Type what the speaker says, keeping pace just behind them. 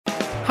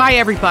Hi,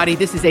 everybody.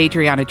 This is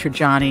Adriana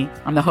Trajani.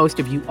 I'm the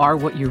host of You Are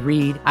What You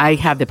Read. I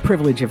have the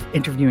privilege of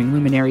interviewing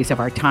luminaries of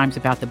our times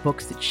about the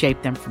books that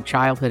shaped them from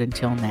childhood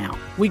until now.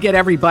 We get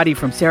everybody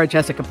from Sarah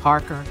Jessica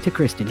Parker to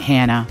Kristen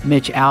Hanna,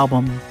 Mitch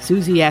Albom,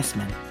 Susie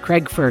Essman,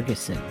 Craig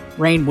Ferguson,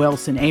 Rainn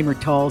Wilson, Amor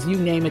Tolls, you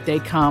name it, they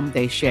come,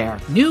 they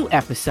share. New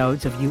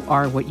episodes of You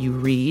Are What You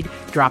Read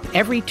drop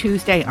every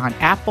Tuesday on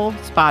Apple,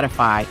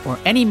 Spotify, or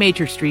any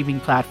major streaming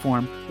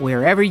platform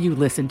wherever you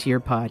listen to your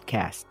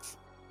podcasts.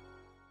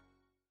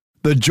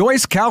 The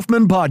Joyce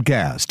Kaufman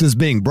Podcast is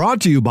being brought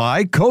to you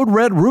by Code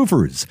Red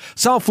Roofers,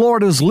 South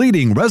Florida's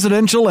leading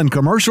residential and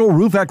commercial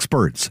roof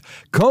experts.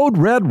 Code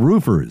Red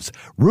Roofers,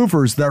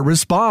 roofers that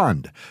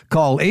respond.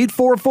 Call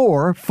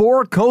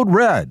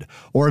 844-4CODE-RED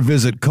or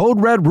visit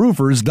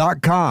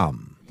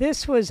CodeRedRoofers.com.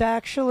 This was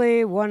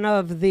actually one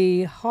of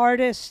the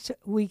hardest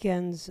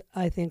weekends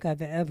I think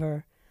I've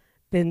ever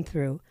been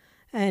through.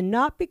 And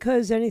not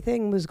because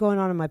anything was going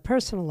on in my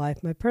personal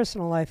life. My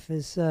personal life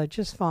is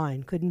just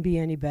fine. Couldn't be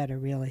any better,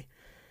 really.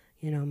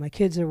 You know, my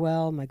kids are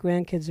well. My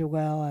grandkids are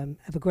well. I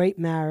have a great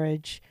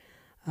marriage.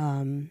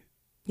 You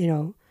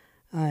know,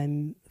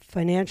 I'm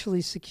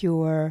financially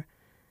secure.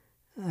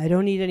 I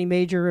don't need any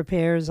major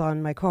repairs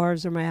on my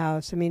cars or my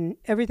house. I mean,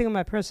 everything in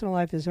my personal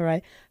life is all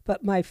right.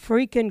 But my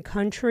freaking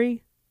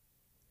country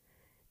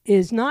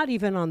is not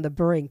even on the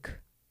brink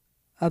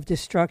of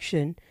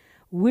destruction.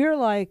 We're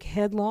like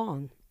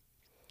headlong.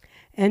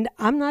 And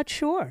I'm not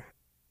sure.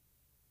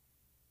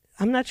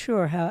 I'm not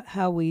sure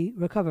how we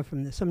recover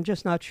from this. I'm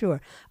just not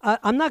sure.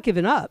 I'm not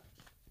giving up.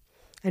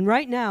 And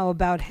right now,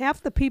 about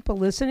half the people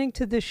listening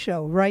to this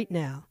show right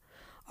now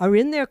are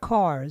in their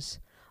cars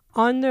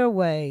on their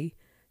way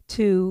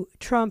to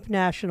Trump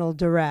National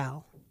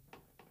Doral,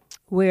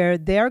 where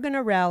they're going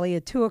to rally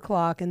at 2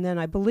 o'clock, and then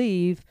I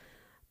believe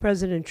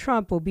President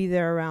Trump will be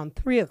there around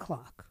 3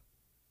 o'clock.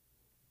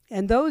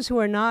 And those who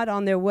are not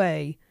on their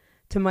way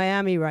to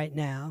Miami right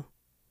now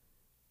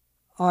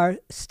are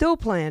still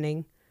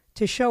planning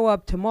to show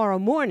up tomorrow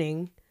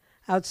morning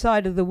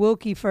outside of the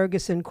Wilkie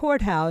Ferguson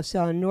Courthouse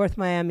on North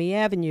Miami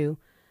Avenue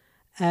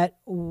at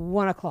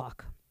 1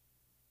 o'clock.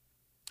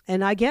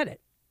 And I get it.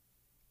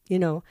 You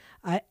know,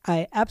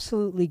 I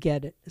absolutely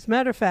get it. As a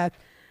matter of fact,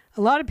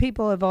 a lot of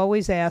people have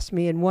always asked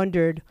me and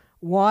wondered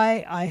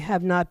why I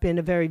have not been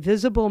a very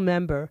visible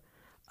member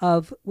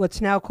of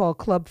what's now called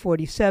Club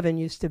 47,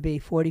 used to be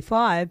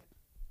 45.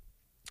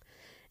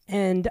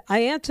 And I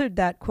answered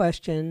that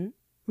question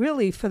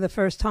really for the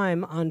first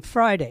time on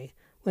Friday,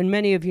 when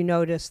many of you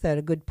noticed that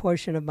a good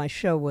portion of my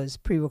show was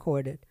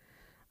pre-recorded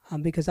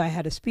because I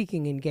had a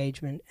speaking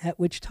engagement, at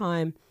which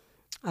time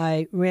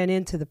I ran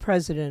into the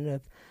president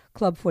of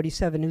Club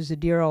 47, who's a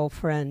dear old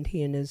friend.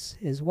 He and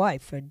his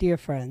wife are dear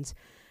friends.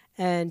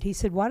 And he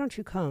said, why don't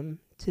you come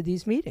to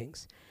these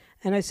meetings?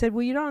 And I said,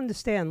 well, you don't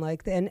understand.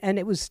 And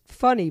it was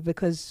funny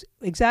because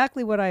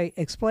exactly what I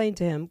explained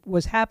to him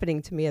was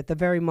happening to me at the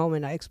very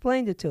moment I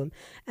explained it to him.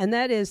 And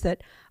that is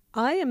that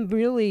I am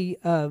really,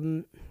 I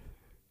am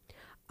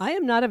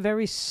not a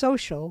very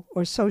social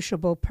or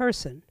sociable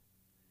person.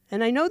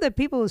 And I know that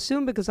people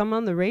assume because I'm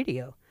on the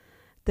radio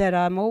that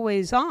I'm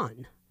always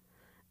on.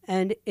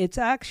 And it's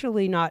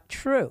actually not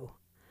true.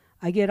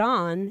 I get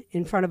on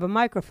in front of a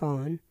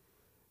microphone,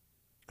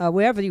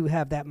 wherever you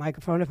have that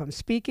microphone, if I'm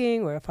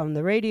speaking or if I'm on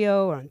the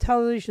radio or on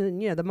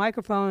television, you know, the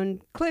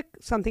microphone, click,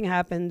 something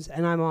happens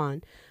and I'm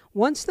on.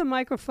 Once the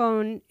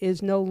microphone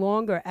is no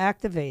longer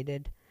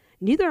activated,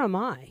 neither am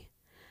I.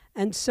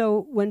 And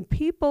so when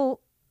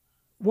people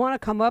want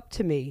to come up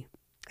to me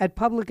at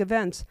public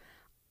events,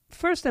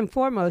 first and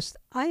foremost,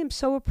 I am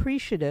so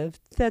appreciative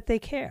that they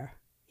care.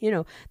 You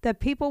know, that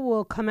people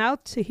will come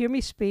out to hear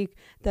me speak,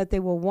 that they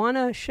will want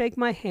to shake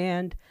my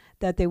hand,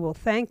 that they will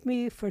thank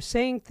me for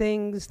saying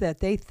things that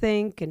they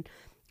think, and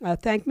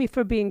thank me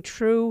for being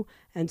true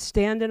and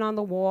standing on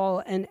the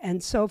wall.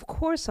 And so, of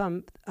course,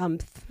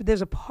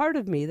 there's a part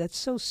of me that's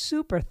so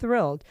super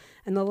thrilled.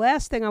 And the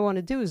last thing I want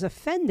to do is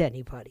offend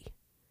anybody.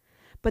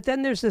 But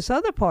then there's this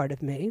other part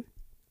of me.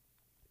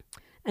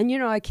 And, you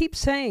know, I keep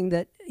saying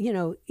that, you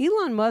know,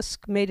 Elon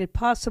Musk made it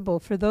possible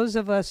for those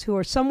of us who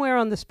are somewhere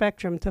on the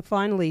spectrum to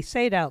finally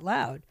say it out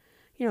loud.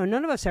 You know,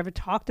 none of us ever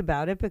talked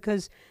about it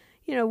because,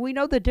 you know, we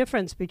know the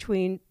difference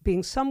between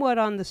being somewhat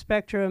on the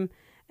spectrum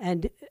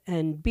and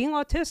being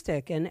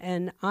autistic.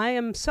 And I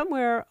am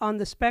somewhere on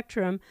the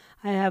spectrum.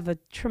 I have a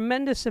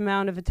tremendous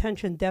amount of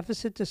attention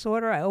deficit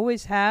disorder. I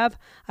always have.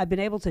 I've been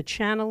able to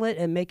channel it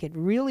and make it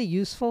really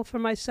useful for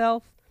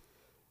myself.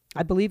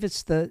 I believe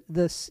it's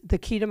the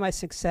key to my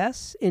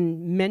success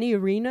in many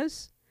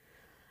arenas.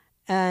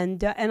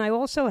 And I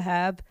also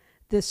have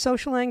this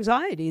social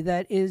anxiety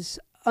that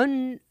is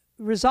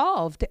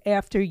unresolved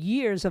after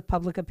years of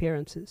public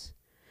appearances.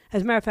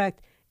 As a matter of fact,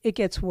 it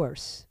gets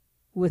worse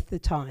with the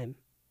time.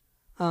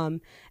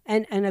 And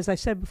as I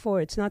said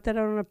before, it's not that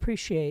I don't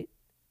appreciate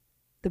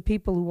the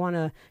people who want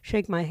to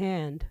shake my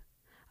hand.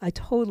 I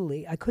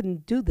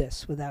couldn't do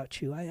this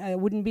without you. I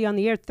wouldn't be on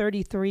the air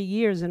 33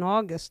 years in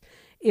August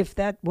if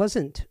that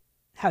wasn't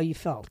how you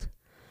felt.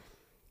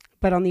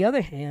 But on the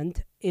other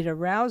hand, it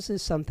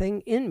arouses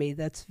something in me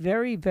that's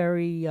very,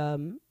 very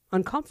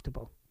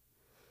uncomfortable.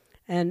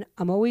 And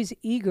I'm always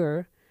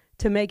eager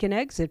to make an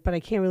exit, but I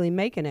can't really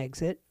make an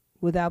exit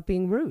without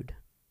being rude.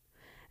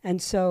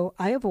 And so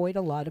I avoid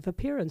a lot of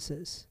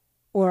appearances,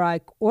 or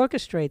I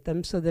orchestrate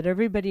them so that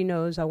everybody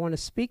knows I want to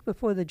speak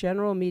before the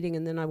general meeting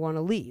and then I want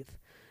to leave.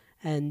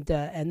 And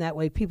that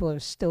way people are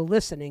still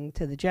listening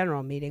to the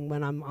general meeting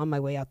when I'm on my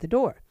way out the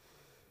door.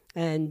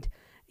 And,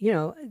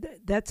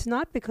 that's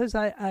not because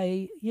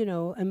I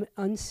am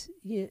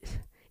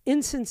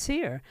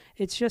insincere.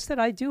 It's just that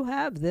I do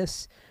have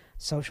this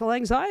social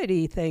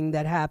anxiety thing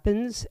that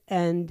happens,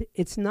 and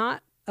it's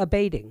not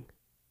abating.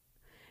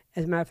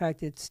 As a matter of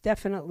fact, it's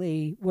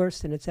definitely worse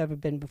than it's ever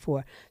been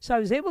before. So I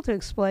was able to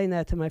explain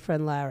that to my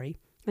friend Larry,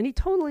 and he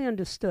totally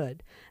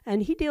understood.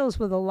 And he deals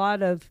with a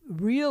lot of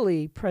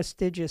really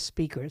prestigious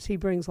speakers. He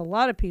brings a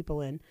lot of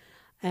people in,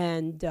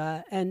 and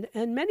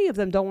many of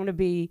them don't want to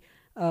be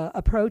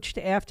approached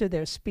after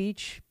their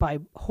speech by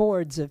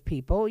hordes of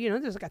people.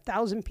 There's like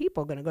 1,000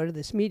 people going to go to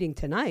this meeting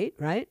tonight,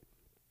 right?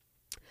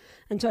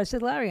 And so I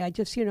said, Larry, I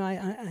just,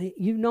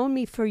 you've known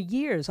me for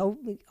years,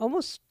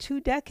 almost 2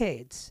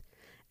 decades.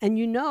 And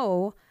you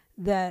know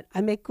that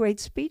I make great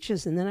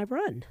speeches and then I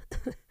run.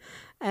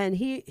 And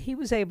he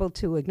was able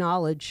to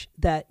acknowledge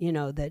that,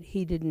 that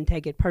he didn't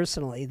take it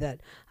personally, that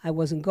I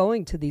wasn't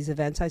going to these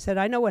events. I said,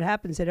 I know what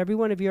happens at every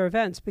one of your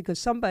events because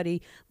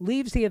somebody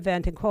leaves the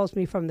event and calls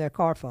me from their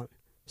car phone.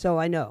 So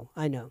I know.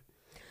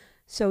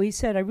 So he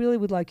said, I really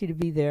would like you to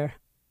be there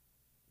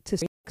to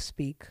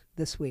speak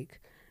this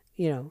week.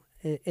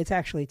 It's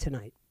actually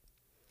tonight.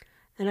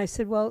 And I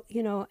said, well,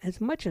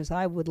 as much as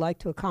I would like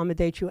to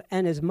accommodate you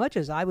and as much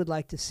as I would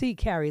like to see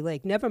Carrie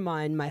Lake, never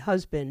mind my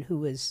husband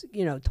who is,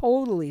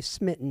 totally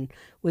smitten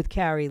with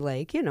Carrie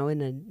Lake, in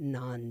a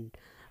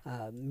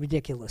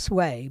non-ridiculous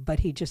way, but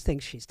he just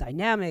thinks she's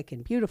dynamic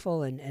and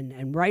beautiful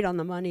and right on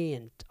the money.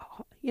 And,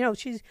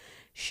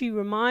 she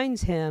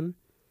reminds him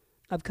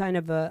of kind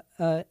of a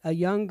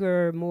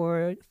younger,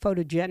 more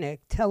photogenic,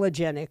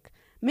 telegenic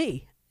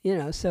me,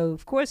 so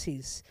of course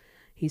he's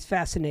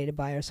fascinated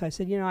by her. So I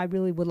said, I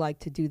really would like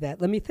to do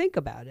that. Let me think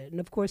about it. And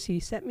of course, he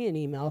sent me an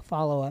email, a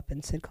follow-up,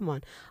 and said, come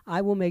on,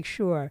 I will make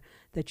sure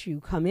that you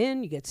come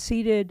in, you get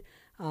seated,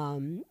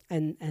 and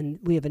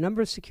we have a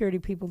number of security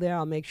people there.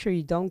 I'll make sure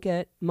you don't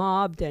get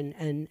mobbed,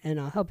 and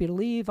I'll help you to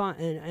leave,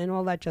 and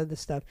all that other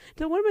stuff.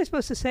 So what am I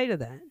supposed to say to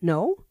that?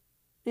 No.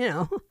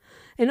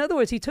 In other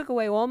words, he took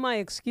away all my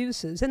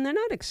excuses, and they're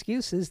not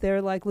excuses.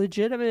 They're like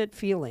legitimate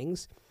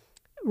feelings.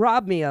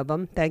 Rob me of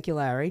them. Thank you,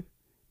 Larry.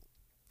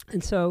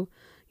 And so,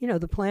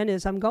 the plan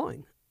is I'm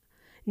going.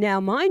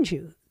 Now, mind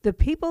you, the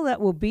people that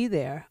will be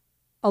there,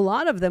 a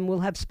lot of them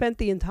will have spent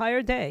the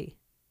entire day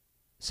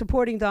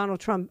supporting Donald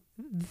Trump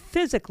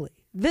physically,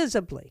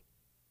 visibly.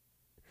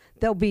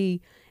 They'll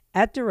be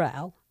at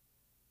Doral.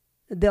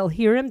 They'll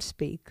hear him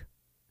speak.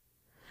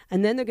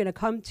 And then they're going to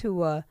come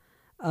to a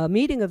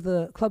meeting of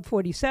the Club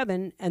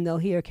 47, and they'll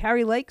hear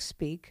Carrie Lake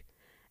speak,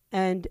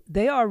 and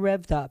they are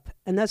revved up.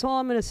 And that's all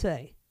I'm going to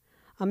say.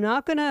 I'm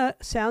not going to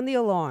sound the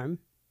alarm,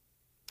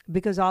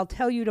 because I'll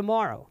tell you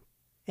tomorrow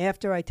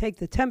after I take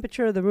the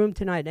temperature of the room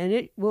tonight, and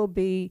it will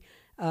be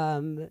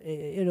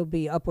it'll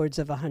be upwards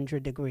of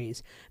 100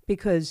 degrees,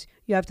 because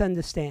you have to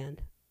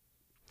understand,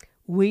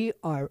 we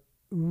are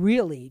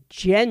really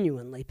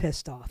genuinely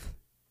pissed off.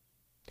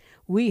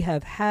 We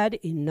have had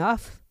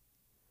enough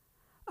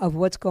of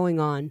what's going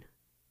on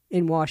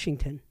in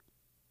Washington.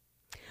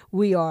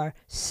 We are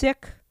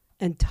sick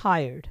and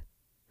tired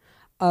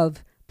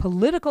of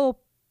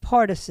political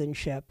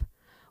partisanship,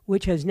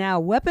 which has now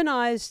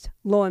weaponized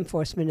law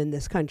enforcement in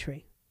this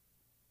country.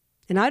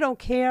 And I don't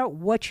care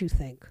what you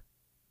think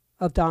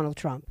of Donald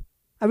Trump.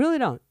 I really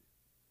don't.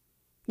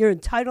 You're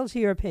entitled to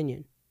your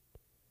opinion.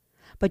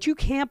 But you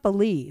can't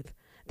believe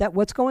that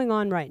what's going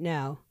on right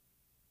now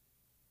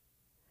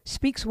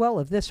speaks well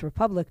of this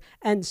republic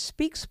and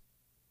speaks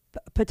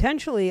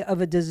potentially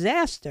of a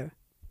disaster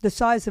the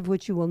size of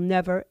which you will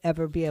never,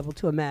 ever be able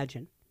to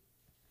imagine.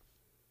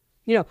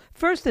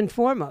 First and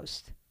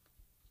foremost,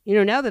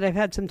 now that I've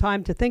had some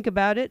time to think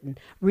about it and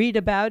read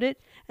about it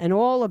and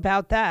all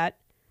about that,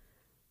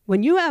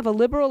 when you have a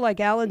liberal like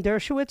Alan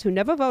Dershowitz, who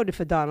never voted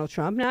for Donald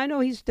Trump, now I know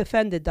he's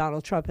defended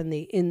Donald Trump in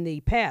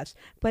the past,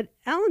 but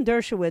Alan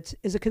Dershowitz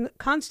is a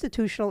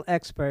constitutional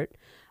expert,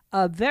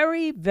 a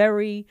very,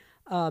 very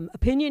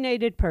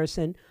opinionated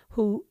person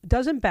who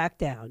doesn't back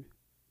down.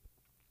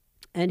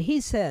 And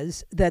he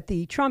says that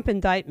the Trump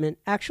indictment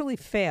actually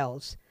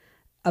fails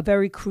a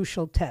very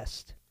crucial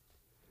test.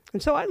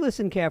 And so I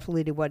listen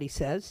carefully to what he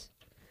says.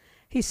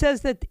 He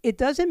says that it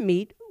doesn't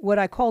meet what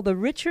I call the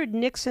Richard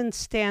Nixon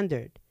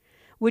standard,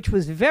 which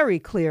was very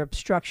clear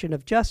obstruction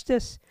of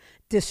justice,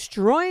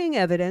 destroying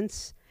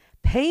evidence,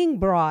 paying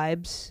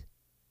bribes,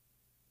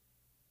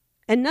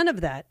 and none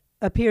of that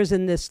appears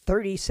in this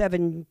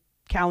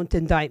 37-count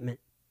indictment.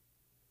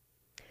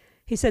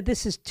 He said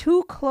this is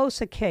too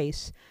close a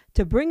case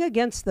to bring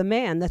against the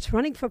man that's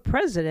running for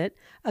president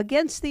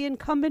against the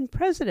incumbent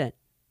president.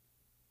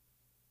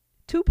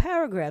 2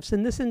 paragraphs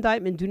in this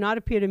indictment do not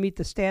appear to meet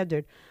the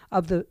standard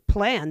of the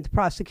planned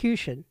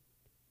prosecution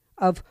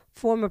of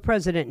former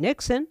President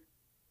Nixon,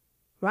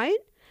 right?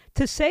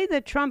 To say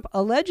that Trump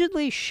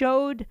allegedly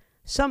showed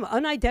some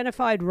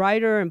unidentified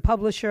writer and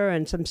publisher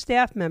and some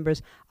staff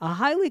members a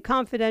highly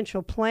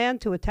confidential plan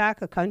to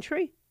attack a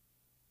country?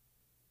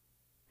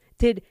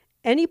 Did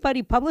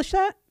anybody publish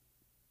that?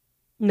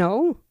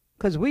 No,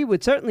 because we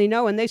would certainly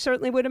know, and they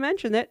certainly would have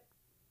mentioned it.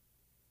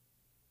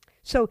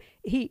 So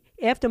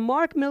after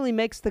Mark Milley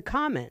makes the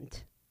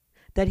comment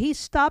that he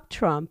stopped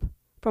Trump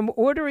from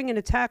ordering an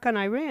attack on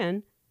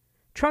Iran,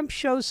 Trump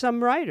shows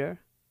some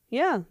writer,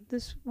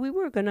 we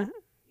were going to,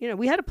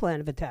 we had a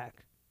plan of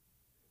attack.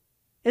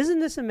 Isn't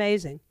this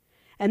amazing?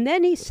 And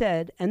then he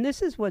said, and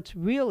this is what's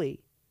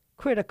really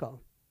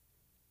critical,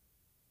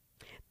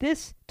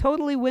 this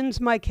totally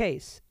wins my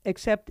case,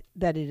 except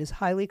that it is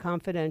highly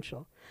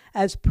confidential.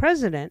 As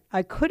president,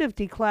 I could have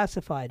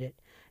declassified it.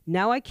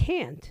 Now I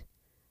can't,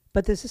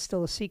 but this is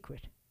still a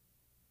secret.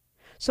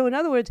 So in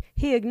other words,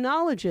 he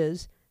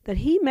acknowledges that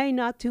he may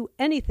not do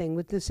anything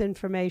with this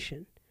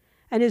information.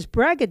 And his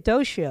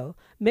braggadocio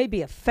may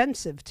be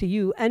offensive to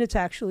you, and it's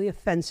actually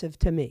offensive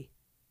to me.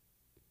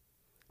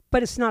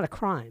 But it's not a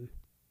crime.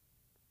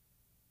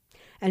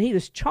 And he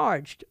was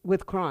charged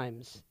with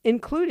crimes,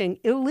 including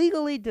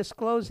illegally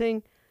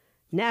disclosing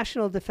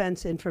national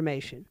defense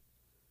information.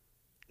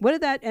 What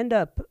did that end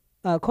up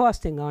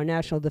costing our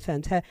national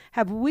defense?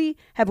 Have we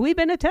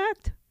been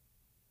attacked?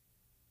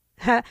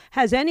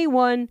 Has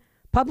anyone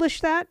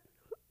published that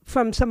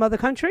from some other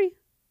country?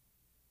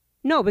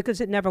 No, because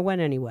it never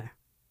went anywhere.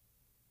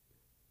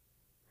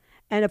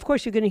 And of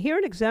course, you're going to hear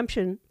an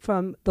exemption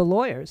from the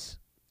lawyers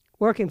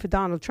working for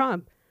Donald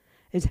Trump.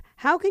 Is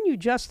how can you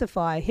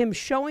justify him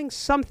showing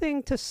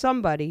something to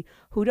somebody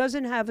who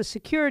doesn't have a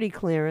security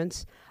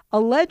clearance,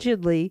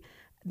 allegedly,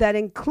 that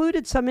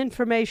included some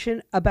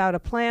information about a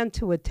plan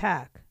to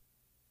attack?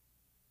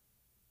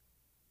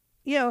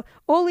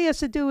 All he has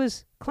to do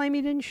is claim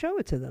he didn't show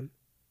it to them.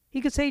 He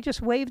could say he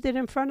just waved it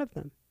in front of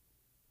them.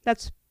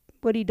 That's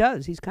what he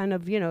does. He's kind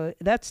of,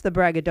 that's the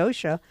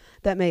braggadocio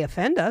that may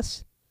offend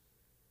us.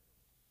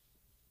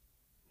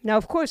 Now,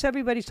 of course,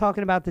 everybody's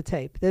talking about the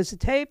tape. There's a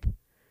tape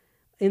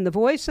in the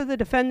voice of the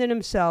defendant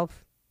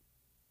himself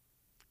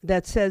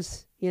that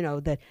says,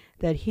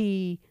 that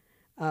he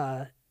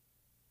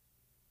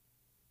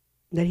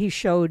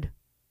showed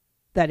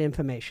that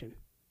information.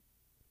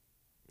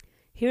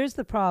 Here's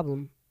the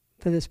problem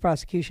for this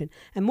prosecution.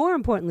 And more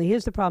importantly,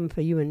 here's the problem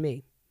for you and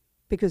me.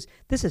 Because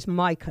this is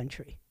my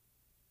country.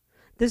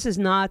 This is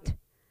not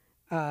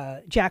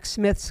Jack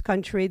Smith's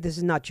country. This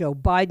is not Joe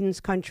Biden's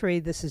country.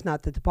 This is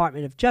not the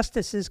Department of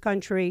Justice's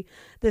country.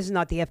 This is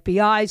not the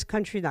FBI's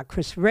country, not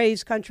Chris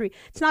Wray's country.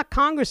 It's not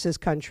Congress's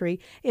country.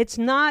 It's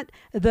not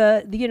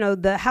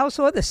the House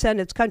or the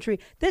Senate's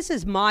country. This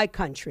is my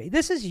country.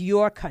 This is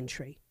your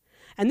country.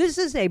 And this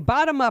is a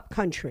bottom-up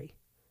country.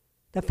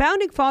 The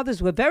Founding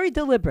Fathers were very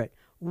deliberate.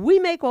 We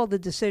make all the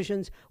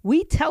decisions.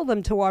 We tell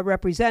them to our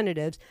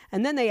representatives,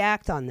 and then they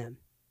act on them.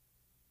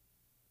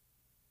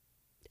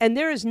 And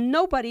there is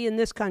nobody in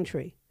this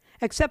country,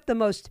 except the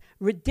most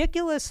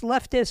ridiculous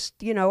leftist,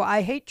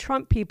 I hate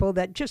Trump people,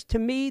 that just to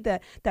me,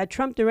 that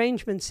Trump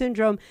derangement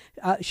syndrome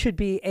should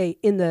be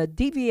in the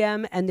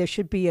DVM, and there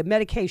should be a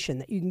medication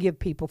that you can give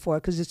people for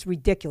it because it's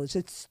ridiculous.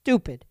 It's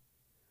stupid.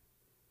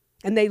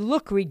 And they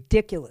look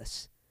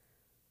ridiculous.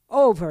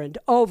 Over and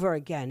over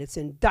again. It's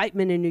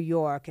indictment in New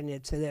York, and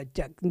it's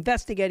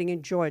investigating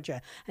in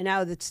Georgia, and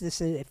now it's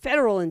this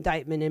federal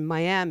indictment in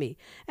Miami.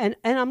 And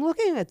I'm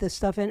looking at this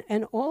stuff,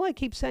 and all I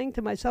keep saying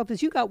to myself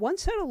is, you got one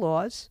set of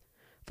laws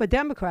for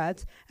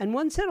Democrats and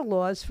one set of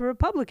laws for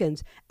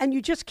Republicans, and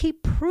you just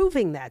keep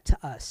proving that to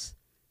us.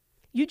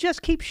 You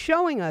just keep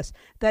showing us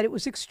that it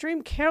was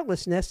extreme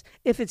carelessness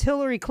if it's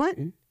Hillary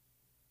Clinton,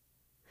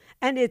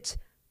 and it's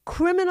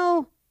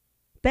criminal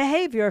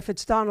behavior if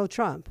it's Donald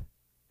Trump.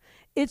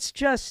 It's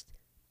just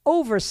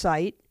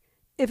oversight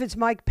if it's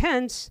Mike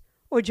Pence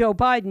or Joe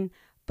Biden,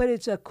 but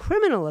it's a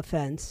criminal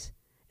offense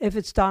if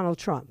it's Donald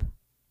Trump.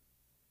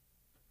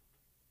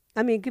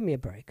 I mean, give me a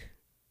break.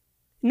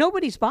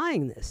 Nobody's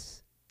buying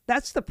this.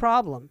 That's the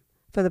problem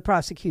for the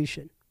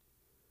prosecution.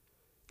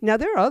 Now,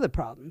 there are other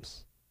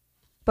problems,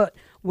 but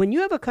when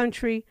you have a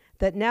country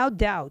that now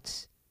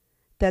doubts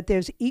that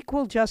there's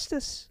equal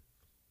justice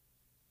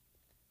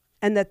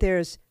and that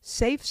there's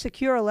safe,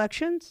 secure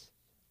elections,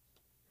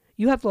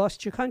 you have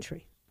lost your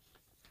country.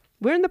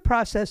 We're in the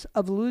process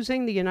of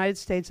losing the United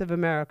States of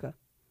America.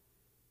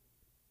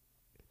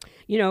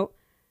 The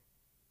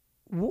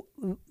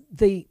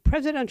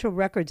Presidential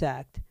Records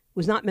Act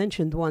was not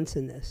mentioned once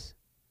in this.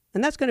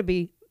 And that's going to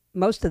be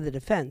most of the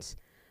defense.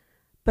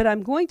 But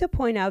I'm going to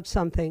point out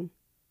something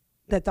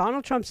that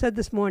Donald Trump said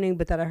this morning,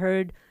 but that I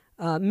heard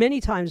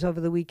many times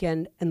over the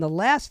weekend. And the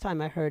last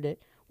time I heard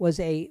it was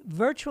a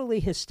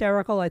virtually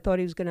hysterical, I thought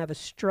he was going to have a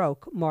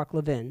stroke, Mark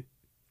Levin,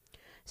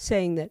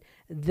 saying that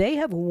they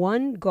have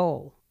one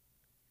goal,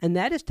 and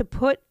that is to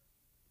put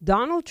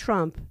Donald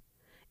Trump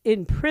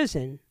in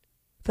prison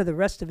for the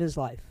rest of his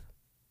life.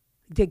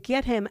 to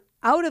get him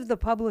out of the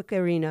public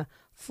arena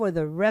for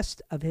the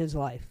rest of his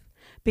life.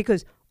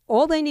 Because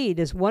all they need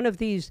is one of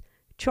these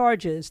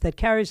charges that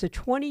carries a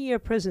 20-year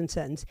prison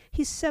sentence.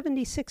 He's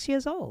 76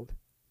 years old.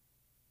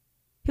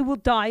 He will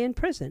die in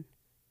prison.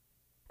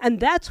 And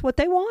that's what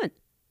they want.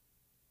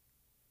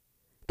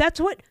 That's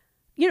what,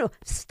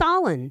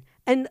 Stalin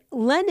and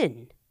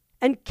Lenin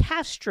and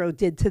Castro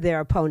did to their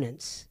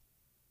opponents.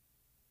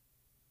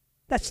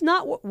 That's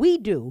not what we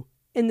do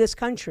in this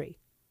country.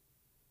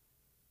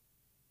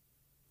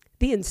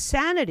 The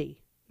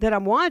insanity that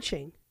I'm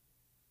watching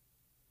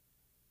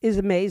is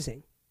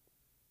amazing.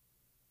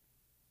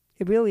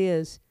 It really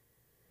is.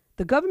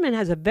 The government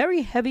has a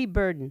very heavy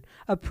burden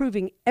of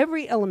proving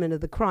every element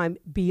of the crime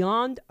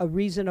beyond a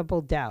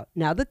reasonable doubt.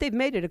 Now that they've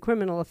made it a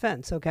criminal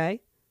offense,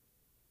 okay?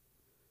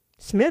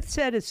 Smith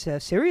said it's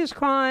serious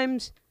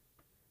crimes.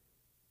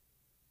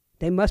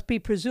 They must be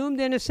presumed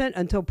innocent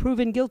until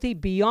proven guilty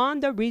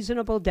beyond a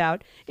reasonable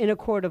doubt in a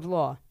court of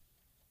law.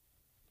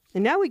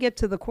 And now we get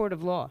to the court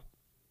of law.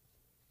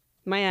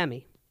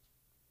 Miami.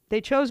 They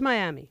chose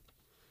Miami.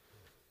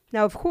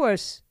 Now, of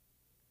course,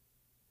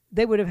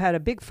 they would have had a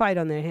big fight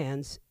on their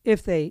hands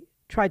if they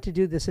tried to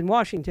do this in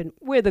Washington,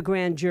 where the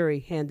grand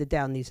jury handed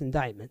down these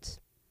indictments.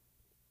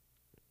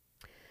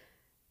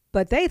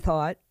 But they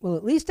thought, well,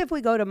 at least if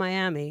we go to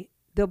Miami,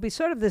 there'll be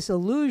sort of this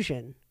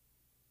illusion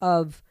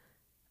of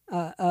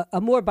a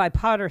more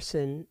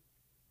bipartisan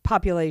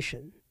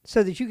population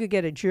so that you could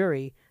get a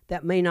jury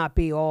that may not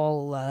be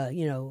all,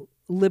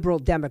 liberal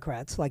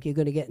Democrats like you're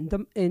going to get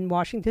in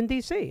Washington,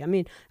 D.C. I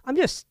mean, I'm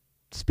just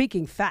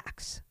speaking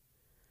facts.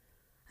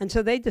 And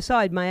so they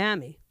decide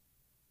Miami.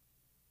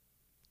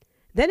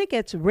 Then it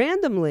gets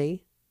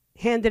randomly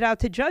handed out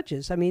to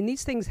judges. I mean,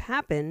 these things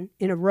happen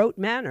in a rote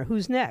manner.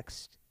 Who's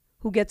next?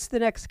 Who gets the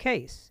next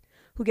case?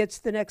 Who gets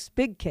the next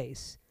big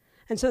case?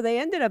 And so they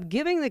ended up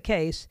giving the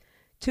case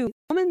to a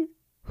woman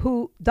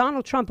who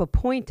Donald Trump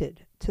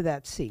appointed to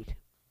that seat.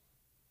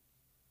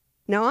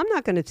 Now, I'm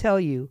not going to tell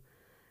you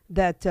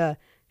that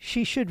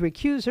she should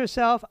recuse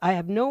herself. I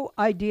have no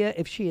idea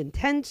if she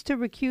intends to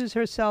recuse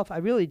herself. I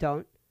really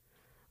don't.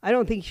 I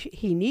don't think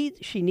she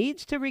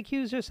needs to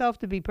recuse herself,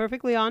 to be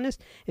perfectly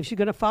honest. If she's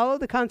going to follow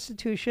the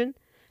Constitution,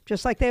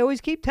 just like they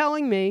always keep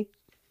telling me,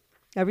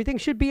 everything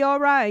should be all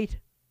right.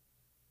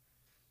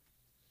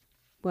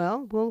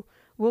 Well,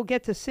 we'll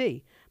get to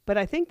see. But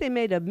I think they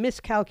made a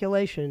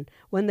miscalculation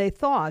when they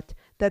thought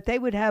that they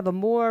would have a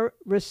more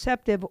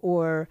receptive,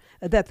 or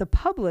that the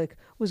public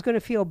was going to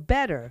feel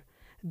better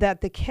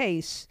that the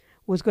case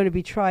was going to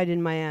be tried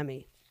in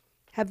Miami.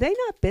 Have they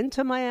not been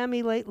to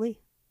Miami lately?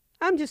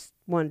 I'm just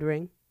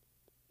wondering.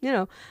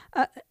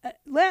 I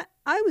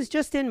was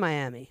just in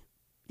Miami.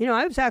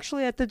 I was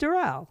actually at the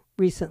Doral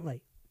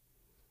recently.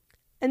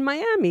 And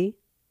Miami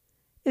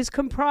is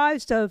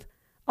comprised of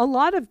a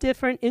lot of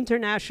different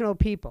international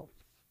people,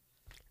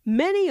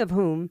 many of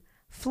whom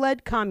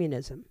fled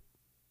communism,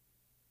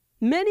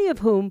 many of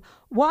whom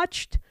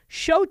watched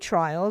show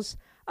trials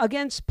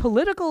against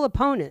political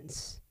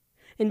opponents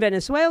in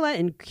Venezuela,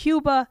 in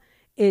Cuba,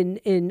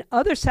 in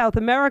other South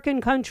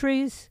American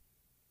countries.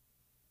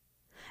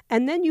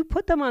 And then you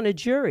put them on a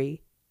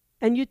jury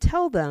and you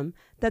tell them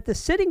that the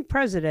sitting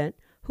president,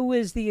 who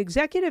is the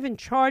executive in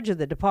charge of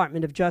the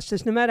Department of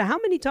Justice, no matter how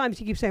many times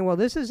you keep saying, well,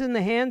 this is in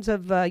the hands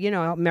of,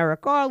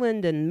 Merrick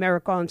Garland, and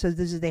Merrick Garland says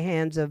this is the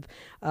hands of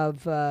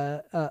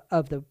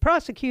the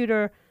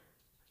prosecutor.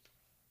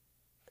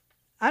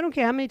 I don't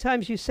care how many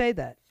times you say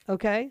that,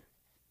 okay?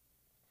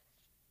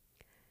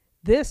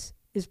 This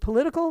is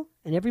political,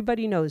 and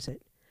everybody knows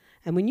it.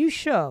 And when you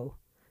show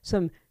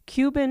some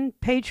Cuban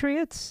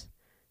patriots,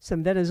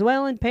 some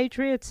Venezuelan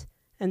patriots,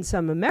 and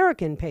some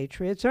American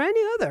patriots, or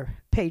any other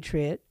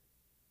patriot,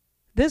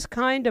 this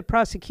kind of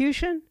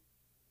prosecution,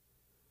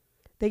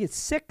 they get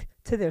sick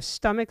to their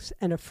stomachs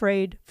and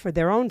afraid for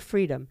their own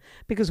freedom.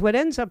 Because what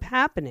ends up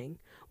happening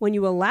when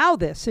you allow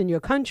this in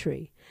your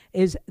country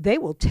is they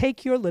will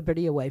take your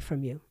liberty away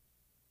from you.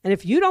 And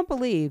if you don't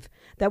believe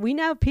that we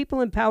now have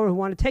people in power who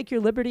want to take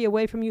your liberty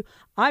away from you,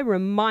 I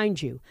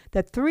remind you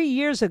that 3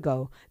 years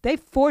ago, they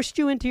forced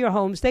you into your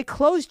homes. They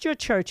closed your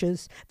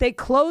churches. They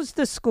closed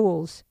the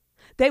schools.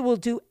 They will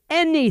do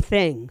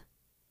anything.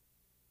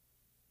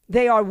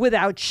 They are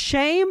without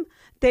shame.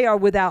 They are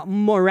without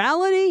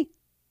morality.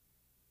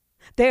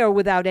 They are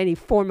without any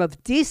form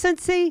of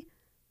decency.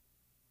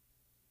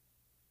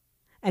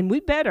 And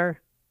we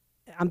better,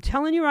 I'm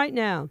telling you right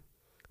now,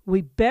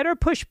 we better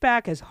push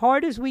back as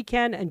hard as we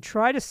can and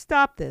try to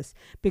stop this.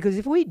 Because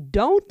if we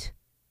don't,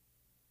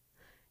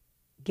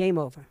 game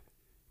over.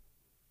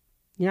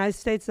 United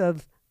States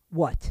of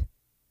what?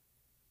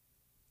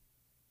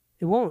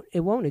 It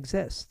won't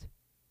exist.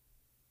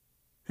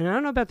 And I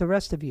don't know about the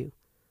rest of you,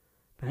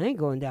 but I ain't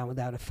going down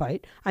without a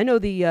fight. I know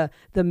the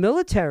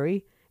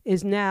military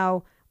is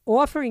now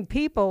offering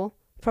people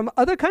from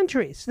other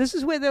countries. This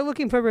is where they're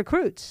looking for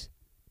recruits.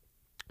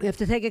 We have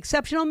to take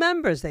exceptional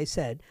members, they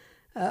said.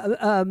 They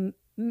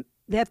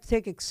have to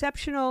take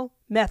exceptional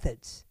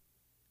methods.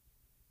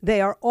 They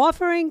are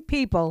offering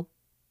people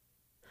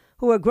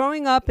who are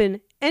growing up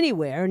in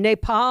anywhere,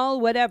 Nepal,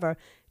 whatever,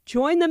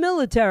 join the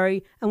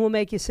military and we'll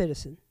make you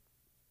citizen.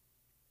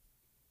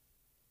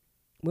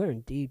 We're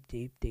in deep,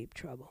 deep, deep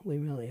trouble. We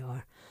really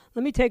are.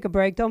 Let me take a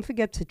break. Don't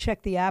forget to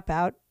check the app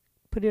out.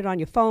 Put it on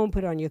your phone,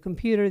 put it on your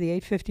computer, the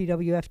 850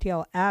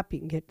 WFTL app. You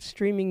can get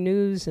streaming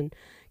news and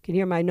can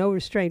hear my No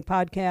Restraint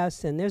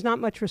podcast. And there's not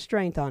much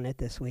restraint on it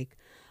this week.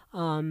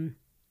 And,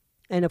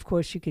 of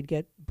course, you could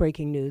get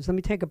breaking news. Let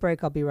me take a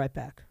break. I'll be right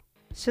back.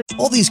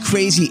 All these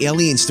crazy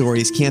alien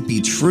stories can't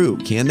be true,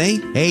 can they?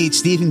 Hey, it's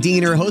Stephen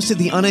Diener, host of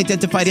the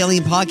Unidentified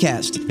Alien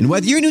Podcast. And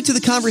whether you're new to the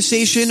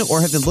conversation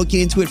or have been looking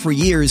into it for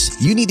years,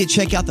 you need to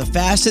check out the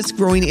fastest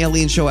growing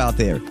alien show out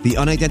there, the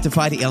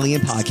Unidentified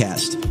Alien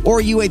Podcast, or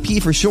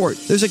UAP for short.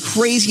 There's a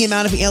crazy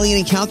amount of alien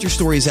encounter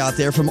stories out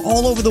there from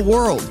all over the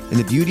world. And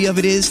the beauty of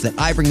it is that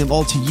I bring them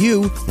all to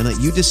you and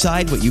let you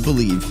decide what you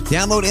believe.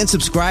 Download and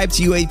subscribe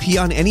to UAP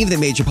on any of the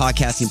major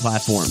podcasting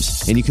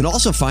platforms. And you can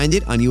also find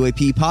it on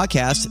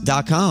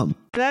UAPpodcast.com.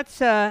 That's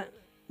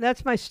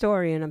my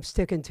story, and I'm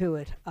sticking to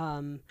it.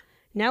 Now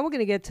we're going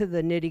to get to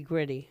the nitty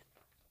gritty,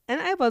 and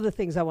I have other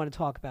things I want to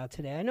talk about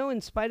today. I know, in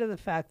spite of the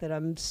fact that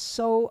I'm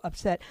so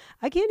upset,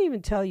 I can't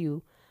even tell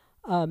you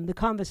the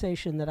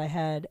conversation that I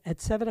had at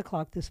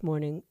 7:00 this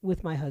morning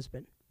with my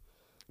husband.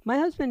 My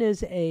husband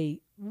is a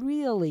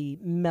really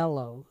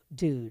mellow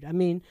dude. I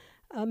mean,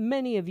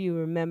 many of you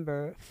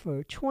remember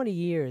for 20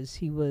 years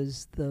he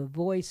was the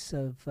voice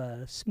of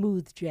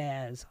smooth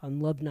jazz on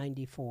Love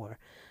 94.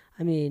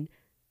 I mean,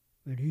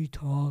 when he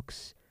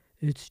talks,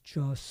 it's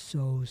just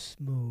so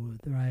smooth,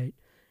 right?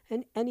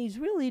 And he's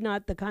really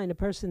not the kind of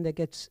person that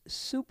gets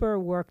super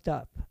worked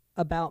up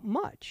about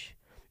much.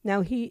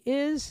 Now, he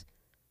is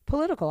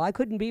political. I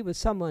couldn't be with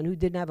someone who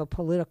didn't have a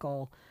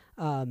political,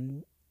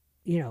 who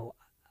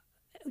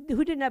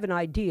didn't have an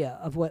idea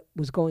of what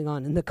was going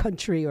on in the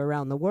country or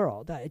around the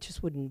world. It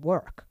just wouldn't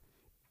work.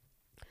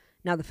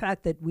 Now, the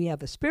fact that we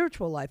have a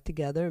spiritual life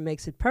together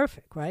makes it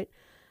perfect, right?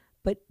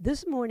 But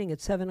this morning at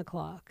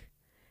 7:00,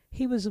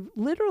 he was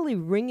literally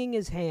wringing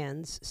his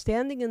hands,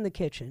 standing in the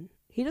kitchen.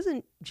 He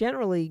doesn't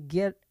generally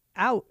get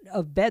out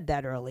of bed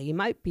that early. He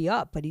might be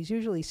up, but he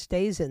usually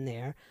stays in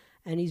there.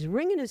 And he's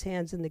wringing his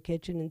hands in the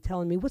kitchen and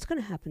telling me, what's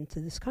going to happen to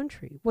this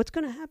country? What's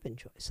going to happen,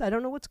 Joyce? I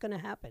don't know what's going to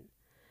happen.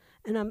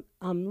 And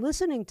I'm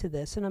listening to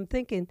this, and I'm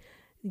thinking,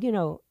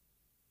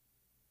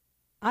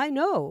 I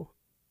know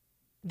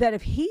that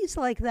if he's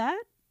like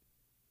that,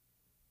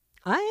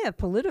 I have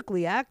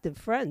politically active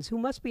friends who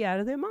must be out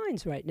of their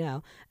minds right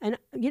now. And,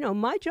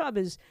 my job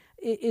is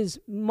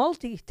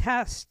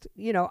multitask.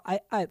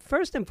 I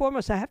first and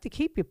foremost, I have to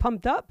keep you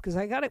pumped up because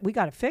we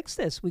got to fix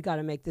this. We got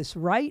to make this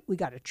right. We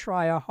got to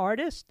try our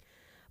hardest.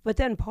 But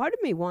then part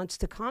of me wants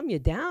to calm you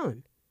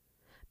down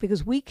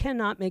because we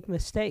cannot make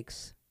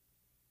mistakes.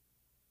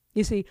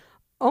 You see,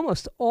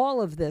 almost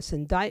all of this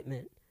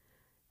indictment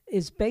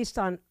is based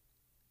on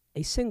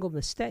a single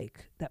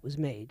mistake that was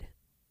made.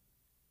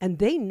 And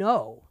they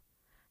know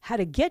how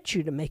to get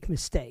you to make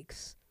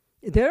mistakes.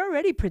 They're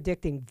already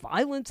predicting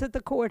violence at the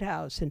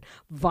courthouse and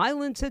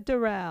violence at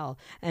Doral,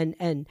 and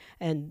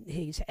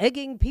he's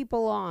egging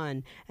people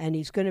on, and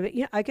he's going to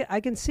be,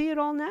 I can see it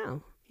all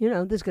now.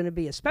 There's going to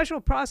be a special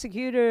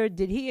prosecutor.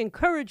 Did he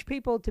encourage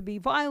people to be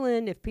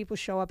violent if people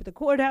show up at the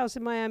courthouse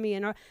in Miami?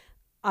 And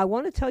I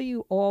want to tell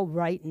you all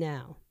right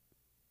now,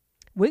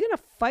 we're going to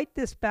fight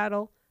this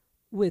battle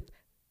with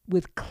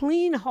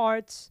clean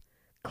hearts,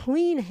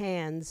 clean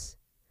hands,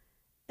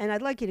 and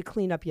I'd like you to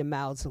clean up your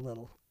mouths a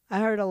little. I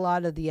heard a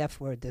lot of the F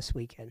word this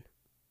weekend.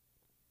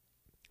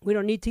 We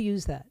don't need to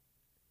use that.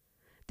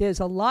 There's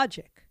a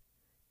logic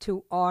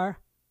to our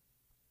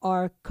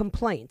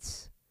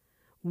complaints.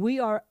 We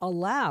are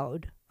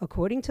allowed,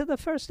 according to the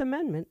First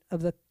Amendment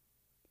of the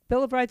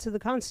Bill of Rights of the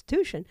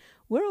Constitution,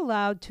 we're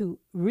allowed to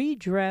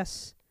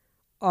redress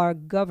our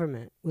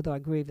government with our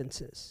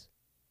grievances.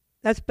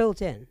 That's built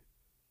in,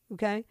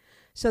 okay?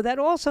 So that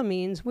also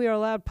means we are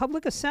allowed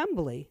public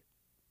assembly.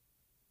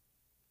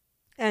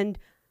 And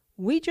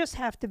we just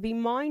have to be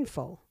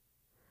mindful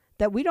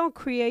that we don't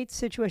create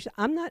situations.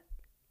 I'm not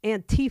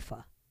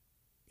Antifa.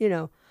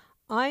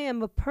 I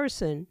am a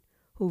person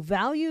who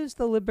values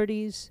the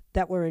liberties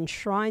that were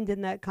enshrined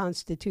in that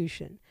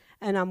Constitution.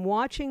 And I'm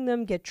watching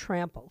them get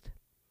trampled.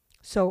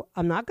 So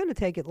I'm not going to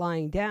take it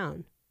lying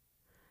down.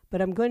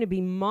 But I'm going to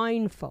be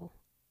mindful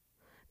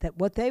that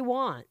what they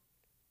want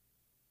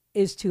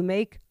is to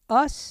make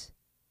us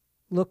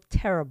look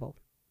terrible.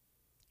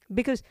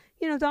 Because,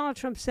 Donald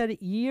Trump said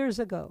it years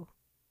ago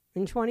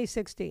in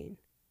 2016.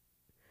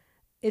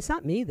 It's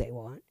not me they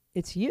want.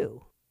 It's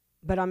you.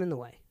 But I'm in the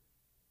way.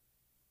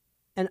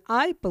 And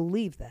I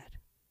believe that.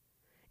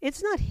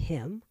 It's not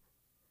him.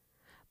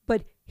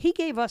 But he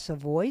gave us a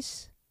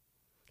voice.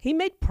 He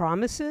made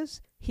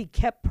promises. He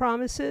kept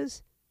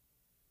promises.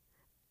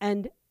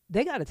 And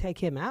they got to take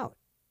him out.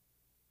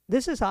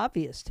 This is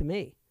obvious to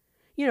me.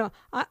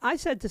 I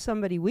said to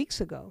somebody weeks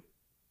ago,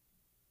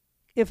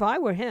 if I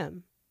were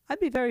him, I'd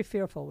be very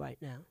fearful right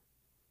now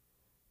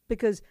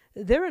because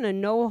they're in a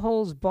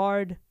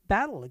no-holds-barred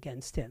battle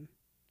against him.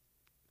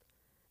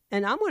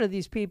 And I'm one of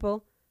these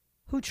people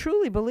who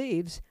truly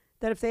believes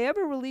that if they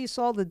ever release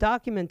all the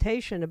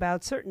documentation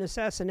about certain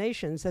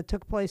assassinations that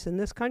took place in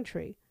this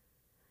country,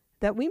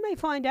 that we may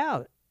find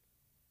out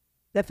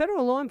that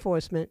federal law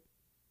enforcement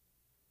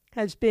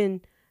has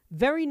been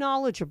very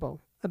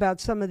knowledgeable about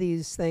some of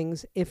these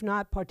things, if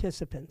not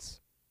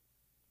participants.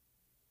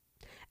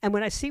 And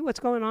when I see what's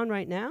going on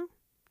right now,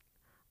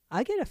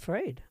 I get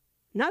afraid.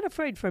 Not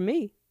afraid for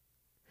me,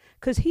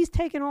 because he's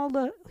taken all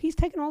the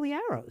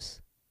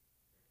arrows.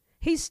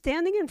 He's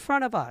standing in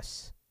front of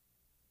us,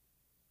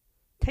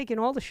 taking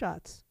all the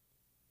shots.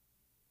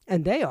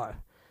 And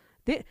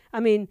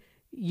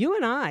you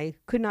and I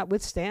could not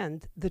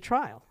withstand the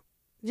trial.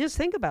 Just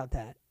think about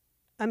that.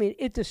 I mean,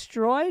 it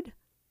destroyed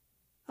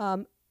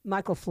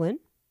Michael Flynn.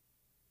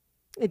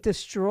 It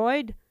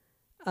destroyed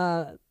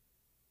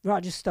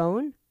Roger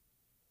Stone.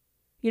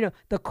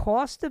 The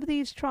cost of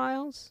these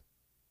trials,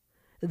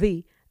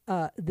 the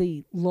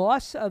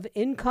loss of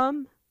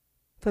income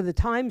for the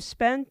time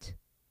spent.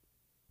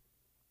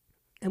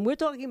 And we're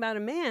talking about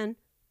a man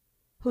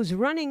who's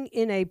running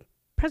in a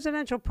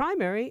presidential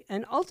primary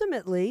and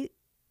ultimately,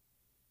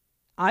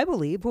 I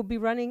believe, will be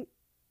running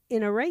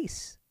in a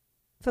race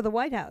for the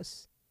White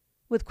House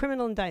with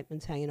criminal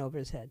indictments hanging over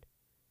his head.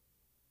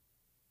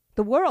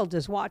 The world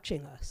is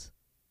watching us,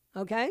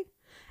 okay?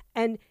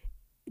 And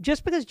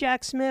just because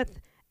Jack Smith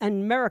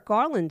and Merrick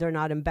Garland are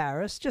not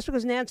embarrassed, just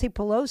because Nancy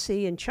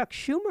Pelosi and Chuck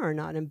Schumer are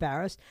not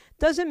embarrassed,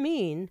 doesn't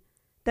mean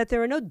that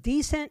there are no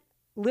decent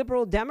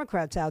liberal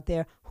Democrats out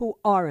there who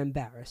are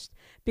embarrassed.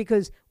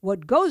 Because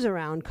what goes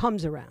around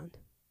comes around.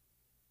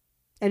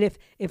 And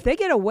if they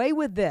get away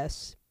with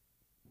this,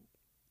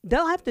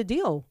 they'll have to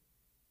deal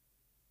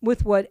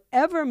with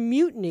whatever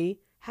mutiny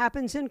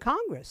happens in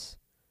Congress.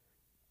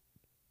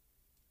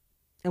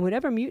 And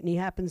whatever mutiny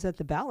happens at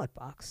the ballot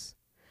box.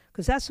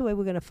 Because that's the way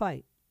we're going to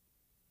fight.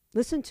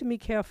 Listen to me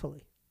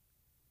carefully.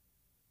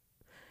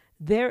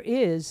 There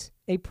is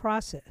a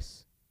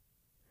process.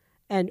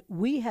 And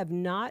we have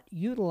not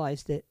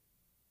utilized it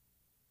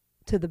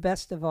to the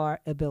best of our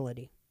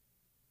ability.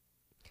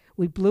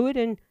 We blew it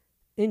in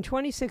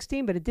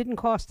 2016, but it didn't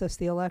cost us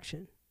the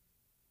election.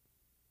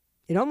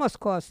 It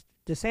almost cost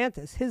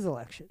DeSantis his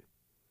election.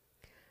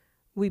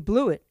 We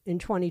blew it in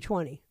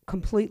 2020,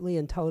 completely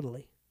and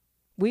totally.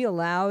 We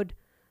allowed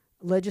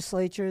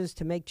legislatures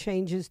to make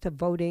changes to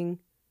voting.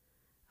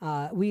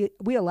 We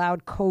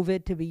allowed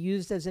COVID to be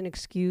used as an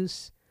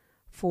excuse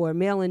for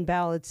mail-in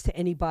ballots to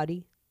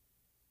anybody.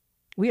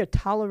 We are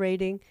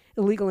tolerating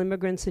illegal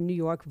immigrants in New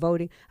York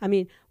voting. I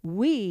mean,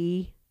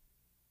 we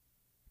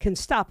can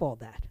stop all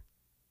that.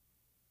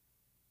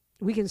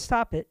 We can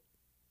stop it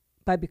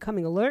by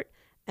becoming alert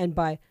and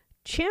by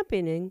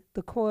championing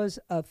the cause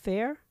of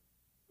fair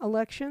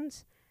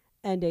elections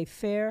and a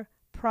fair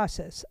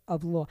process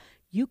of law.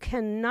 You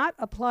cannot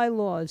apply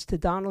laws to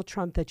Donald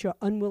Trump that you're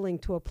unwilling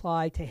to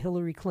apply to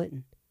Hillary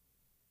Clinton.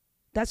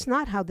 That's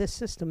not how this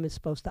system is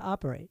supposed to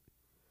operate.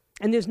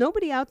 And there's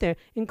nobody out there,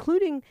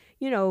 including,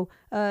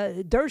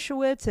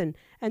 Dershowitz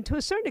and to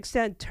a certain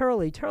extent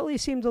Turley. Turley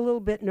seemed a little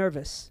bit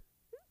nervous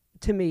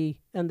to me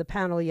on the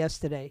panel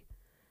yesterday.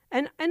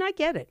 And I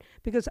get it,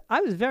 because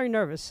I was very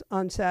nervous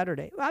on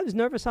Saturday. I was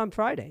nervous on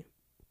Friday.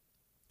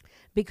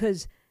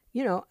 Because,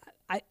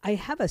 I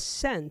have a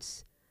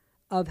sense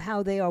of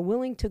how they are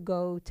willing to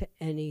go to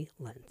any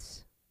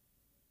lengths.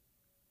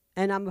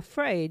 And I'm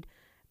afraid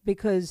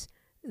because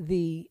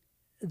the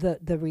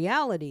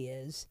reality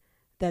is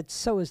that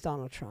so is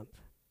Donald Trump.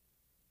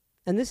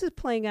 And this is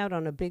playing out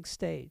on a big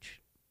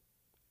stage.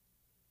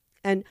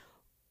 And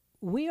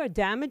we are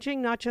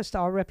damaging not just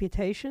our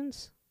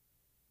reputations,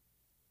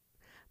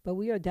 but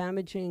we are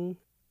damaging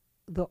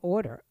the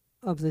order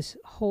of this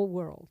whole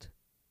world.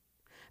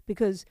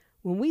 Because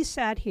when we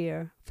sat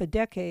here for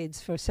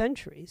decades, for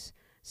centuries,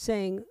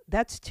 saying,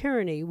 that's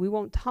tyranny, we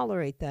won't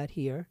tolerate that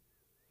here.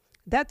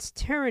 That's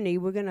tyranny,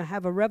 we're going to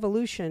have a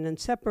revolution and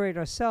separate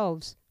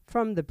ourselves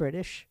from the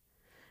British.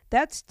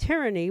 That's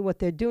tyranny, what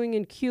they're doing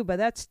in Cuba.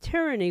 That's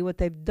tyranny, what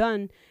they've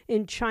done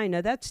in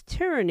China. That's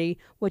tyranny,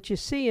 what you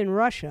see in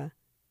Russia.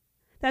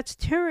 That's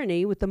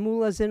tyranny with the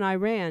mullahs in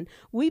Iran.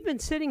 We've been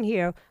sitting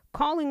here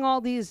calling all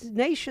these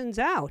nations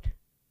out.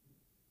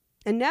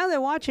 And now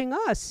they're watching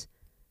us.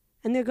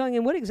 And they're going,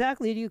 and what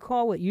exactly do you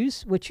call what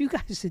you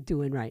guys are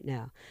doing right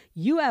now?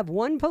 You have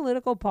one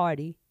political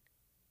party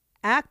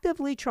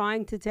actively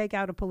trying to take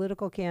out a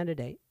political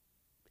candidate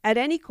at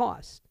any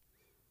cost.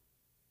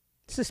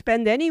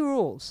 Suspend any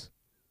rules.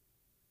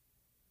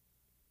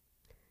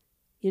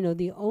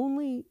 The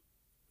only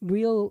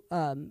real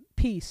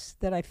peace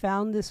that I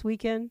found this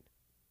weekend,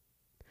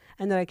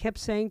 and that I kept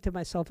saying to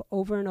myself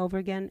over and over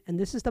again, and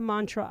this is the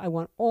mantra I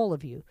want all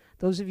of you,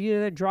 those of you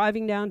that are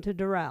driving down to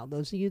Doral,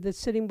 those of you that's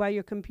sitting by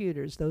your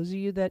computers, those of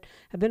you that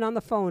have been on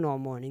the phone all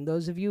morning,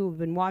 those of you who have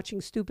been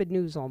watching stupid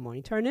news all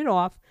morning, turn it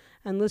off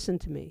and listen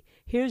to me.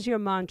 Here's your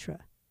mantra.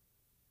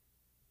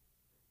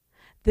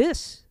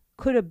 This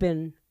could have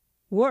been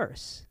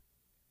worse,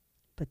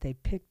 but they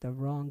picked the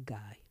wrong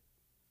guy.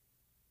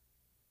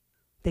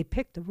 They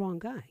picked the wrong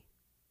guy.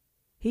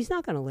 He's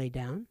not going to lay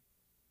down.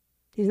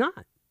 He's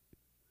not.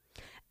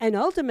 And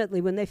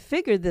ultimately, when they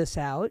figured this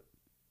out,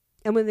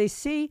 And when they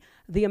see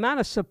the amount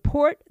of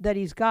support that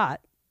he's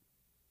got,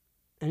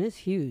 and it's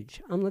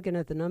huge. I'm looking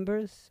at the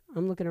numbers.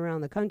 I'm looking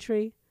around the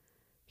country.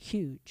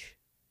 Huge.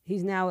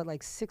 He's now at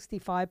like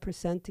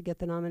 65% to get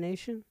the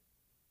nomination.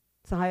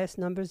 It's the highest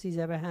numbers he's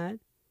ever had.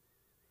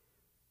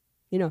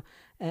 You know,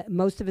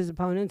 most of his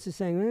opponents are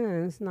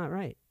saying, that's not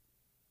right.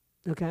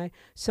 Okay?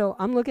 So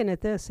I'm looking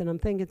at this and I'm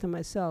thinking to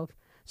myself,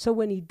 so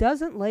when he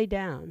doesn't lay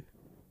down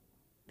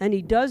and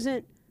he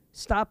doesn't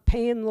stop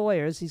paying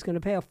lawyers, he's going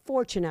to pay a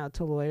fortune out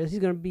to lawyers. He's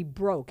going to be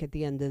broke at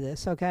the end of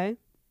this, okay?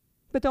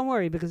 But don't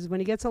worry, because when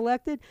he gets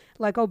elected,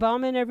 like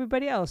Obama and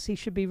everybody else, he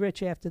should be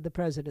rich after the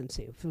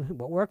presidency.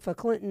 What worked for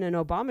Clinton and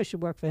Obama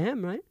should work for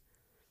him, right?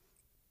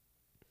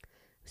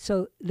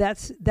 So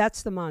that's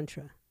the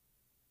mantra.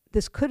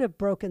 This could have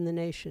broken the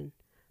nation,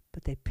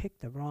 but they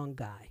picked the wrong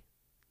guy.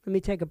 Let me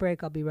take a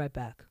break. I'll be right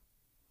back.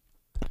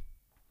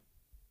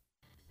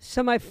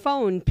 So my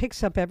phone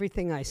picks up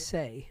everything I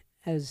say,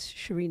 as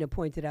Sharina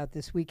pointed out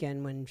this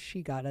weekend when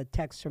she got a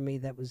text from me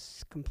that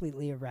was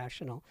completely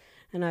irrational.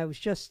 And I was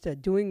just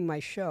doing my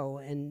show,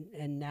 and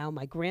now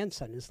my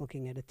grandson is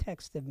looking at a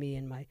text of me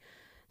and my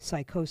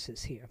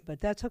psychosis here.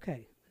 But that's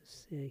okay.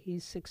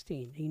 He's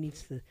 16. He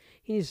needs to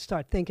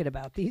start thinking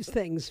about these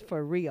things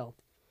for real.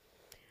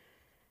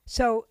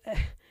 So,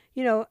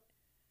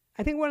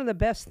 I think one of the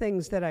best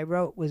things that I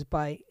read was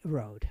by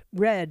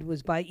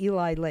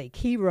Eli Lake.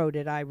 He wrote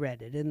it, I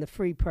read it in the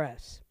Free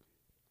Press.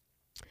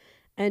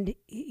 And,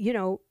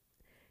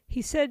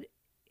 he said,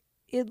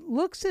 it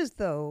looks as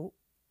though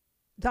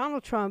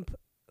Donald Trump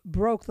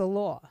broke the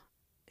law.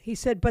 He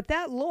said, but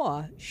that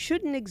law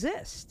shouldn't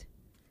exist.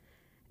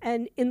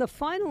 And in the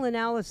final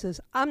analysis,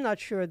 I'm not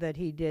sure that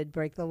he did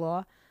break the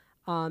law.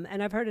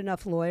 And I've heard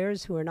enough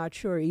lawyers who are not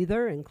sure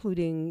either,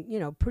 including,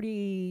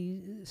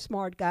 pretty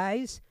smart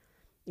guys,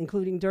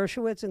 including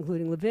Dershowitz,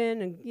 including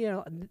Levin.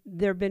 And,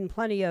 there have been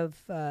plenty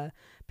of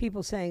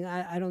people saying,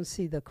 I don't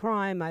see the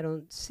crime. I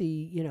don't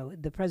see,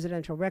 the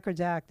Presidential Records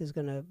Act is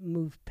going to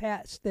move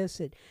past this.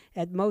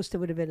 At most, it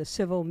would have been a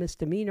civil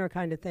misdemeanor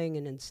kind of thing.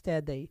 And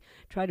instead, they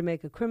try to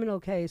make a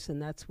criminal case.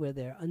 And that's where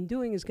their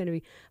undoing is going to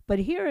be. But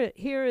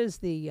here's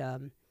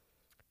the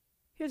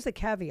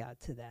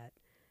caveat to that.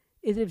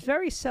 It is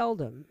very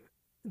seldom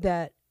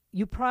that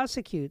you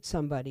prosecute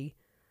somebody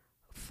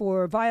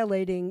for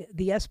violating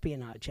the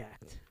Espionage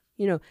Act.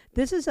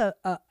 This is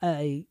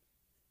a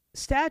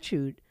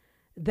statute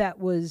that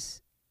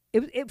was,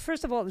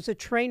 first of all, it was a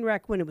train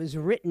wreck when it was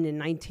written in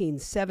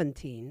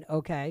 1917,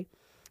 okay?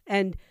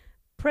 And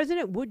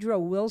President Woodrow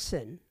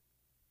Wilson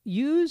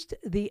used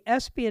the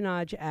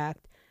Espionage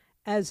Act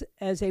as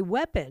a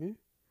weapon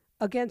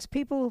against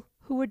people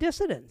who were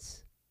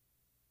dissidents.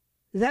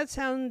 Does that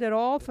sound at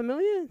all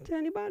familiar to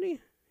anybody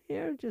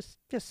here? Just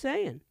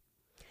saying.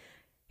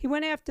 He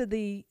went after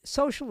the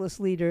socialist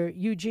leader,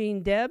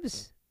 Eugene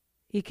Debs.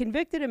 He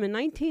convicted him in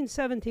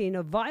 1917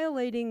 of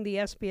violating the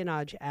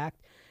Espionage Act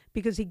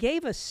because he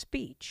gave a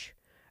speech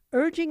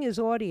urging his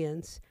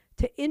audience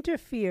to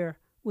interfere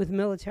with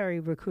military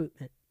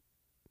recruitment.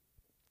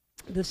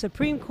 The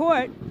Supreme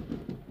Court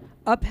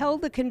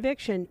upheld the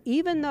conviction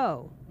even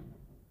though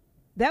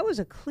that was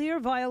a clear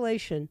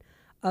violation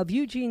of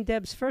Eugene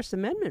Debs' First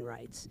Amendment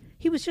rights.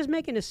 He was just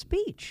making a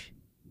speech.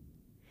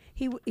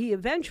 He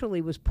eventually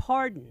was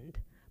pardoned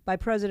by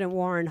President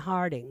Warren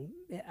Harding,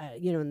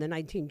 in the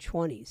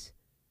 1920s.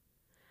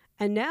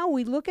 And now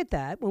we look at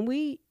that, when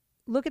we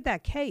look at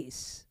that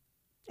case,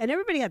 and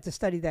everybody had to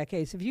study that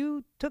case. If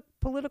you took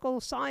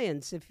political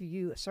science, if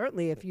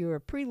you're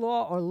a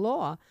pre-law or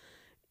law,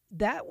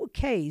 that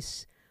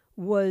case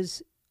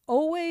was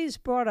always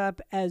brought up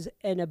as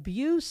an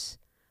abuse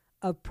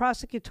of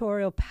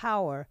prosecutorial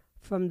power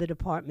from the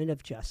Department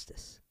of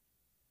Justice.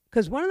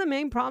 Because one of the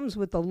main problems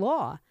with the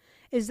law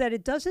is that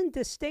it doesn't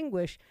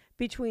distinguish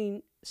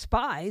between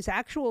spies,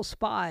 actual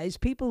spies,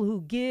 people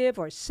who give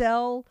or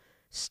sell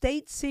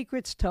state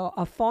secrets to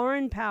a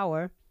foreign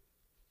power,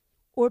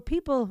 or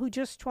people who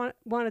just want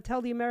to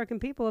tell the American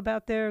people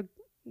about their,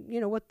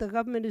 what the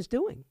government is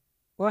doing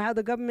or how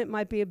the government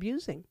might be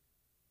abusing.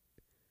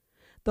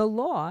 The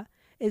law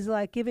is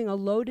like giving a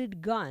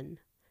loaded gun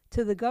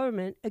to the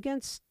government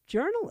against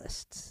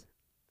journalists.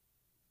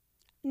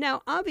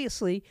 Now,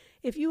 obviously,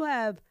 if you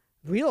have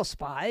real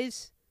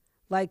spies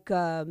like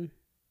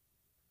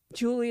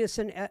Julius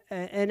and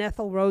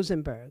Ethel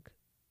Rosenberg,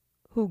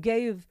 who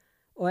gave,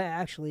 or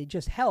actually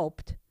just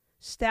helped,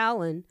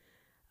 Stalin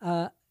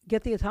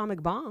get the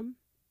atomic bomb.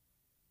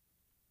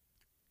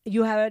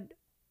 You had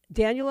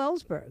Daniel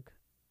Ellsberg.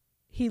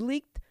 He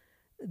leaked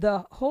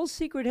the whole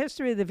secret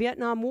history of the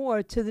Vietnam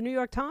War to the New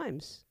York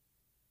Times.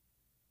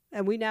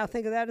 And we now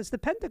think of that as the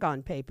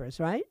Pentagon Papers,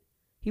 right?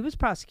 He was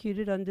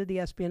prosecuted under the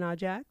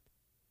Espionage Act.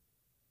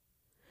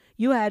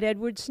 You had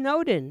Edward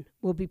Snowden,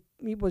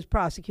 he was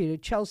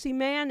prosecuted. Chelsea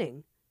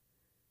Manning,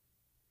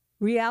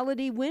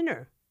 Reality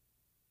Winner,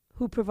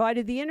 who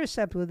provided The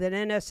Intercept with an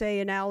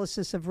NSA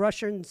analysis of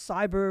Russian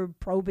cyber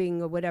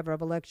probing or whatever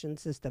of election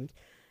systems.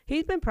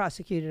 He's been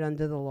prosecuted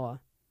under the law.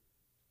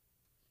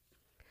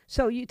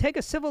 So you take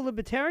a civil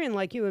libertarian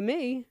like you and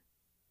me,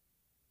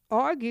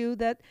 argue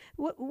that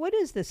what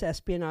is this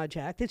Espionage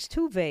Act? It's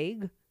too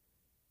vague,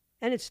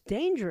 and it's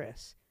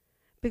dangerous,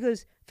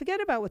 because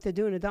forget about what they're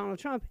doing to Donald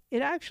Trump.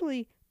 It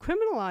actually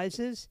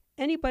criminalizes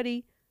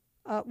anybody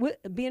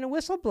being a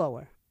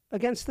whistleblower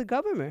against the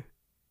government.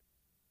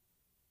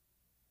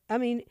 I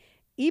mean,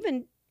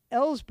 even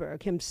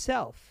Ellsberg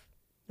himself,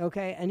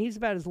 okay, and he's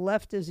about as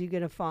left as you're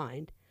going to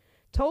find,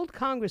 told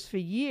Congress for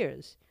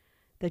years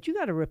that you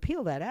got to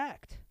repeal that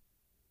act.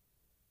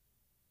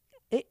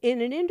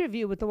 In an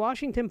interview with the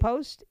Washington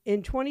Post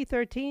in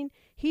 2013,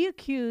 he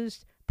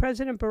accused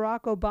President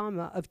Barack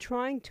Obama of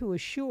trying to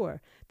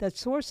assure that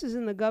sources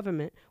in the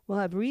government will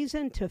have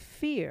reason to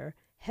fear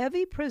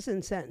heavy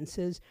prison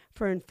sentences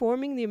for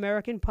informing the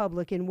American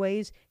public in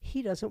ways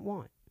he doesn't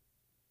want,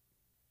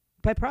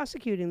 by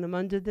prosecuting them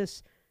under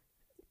this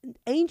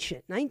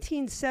ancient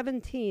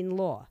 1917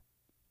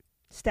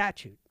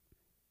 statute.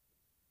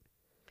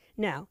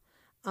 Now,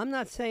 I'm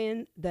not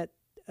saying that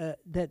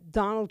that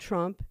Donald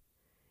Trump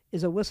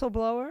is a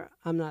whistleblower.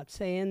 I'm not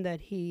saying that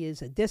he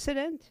is a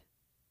dissident.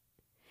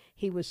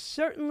 He was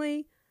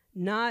certainly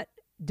not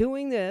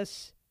doing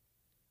this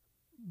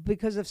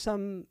because of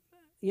some,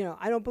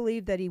 I don't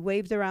believe that he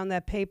waved around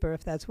that paper,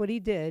 if that's what he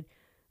did,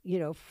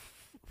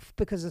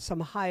 because of some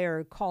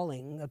higher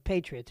calling of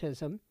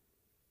patriotism.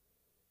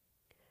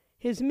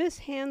 His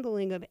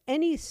mishandling of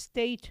any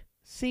state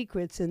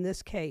secrets in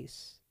this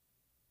case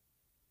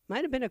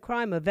might have been a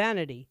crime of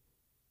vanity,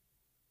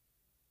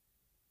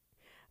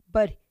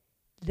 but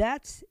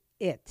that's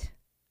it.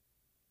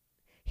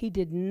 He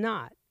did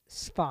not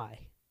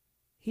spy.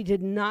 He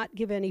did not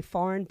give any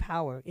foreign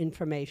power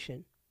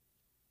information.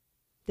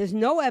 There's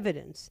no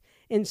evidence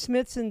in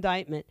Smith's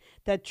indictment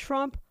that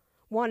Trump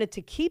wanted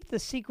to keep the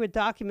secret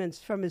documents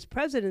from his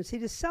presidency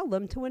to sell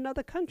them to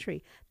another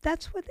country.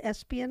 That's what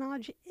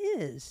espionage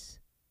is.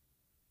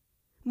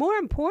 More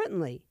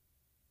importantly,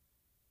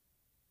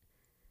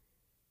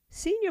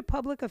 senior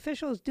public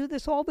officials do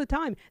this all the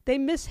time. They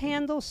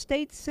mishandle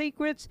state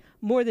secrets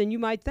more than you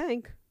might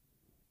think.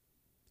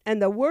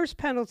 And the worst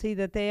penalty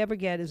that they ever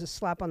get is a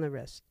slap on the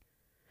wrist.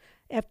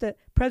 After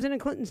President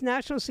Clinton's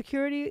national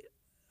security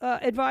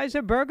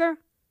advisor, Berger,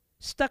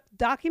 stuck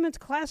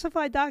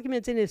classified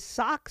documents in his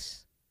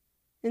socks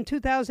in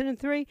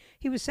 2003,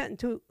 he was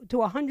sentenced to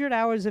 100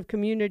 hours of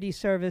community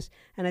service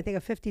and I think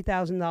a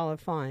 $50,000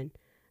 fine.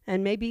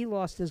 And maybe he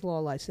lost his law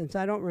license.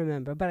 I don't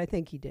remember, but I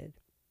think he did.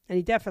 And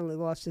he definitely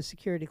lost his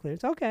security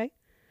clearance. Okay.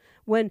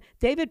 When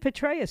David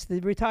Petraeus, the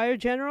retired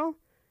general,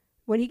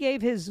 when he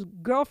gave his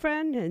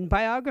girlfriend and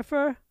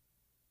biographer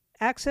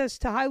access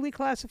to highly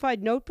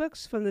classified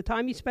notebooks from the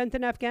time he spent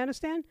in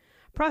Afghanistan,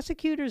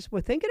 prosecutors were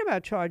thinking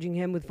about charging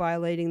him with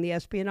violating the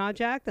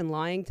Espionage Act and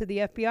lying to the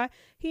FBI.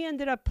 He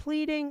ended up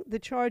pleading the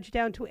charge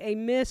down to a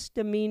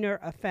misdemeanor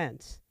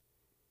offense.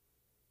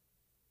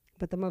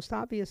 But the most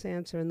obvious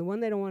answer, and the one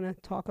they don't want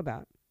to talk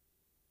about,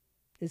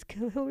 is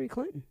Hillary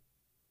Clinton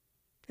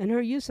and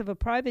her use of a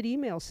private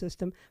email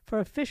system for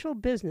official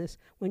business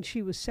when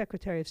she was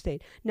Secretary of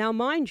State. Now,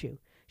 mind you,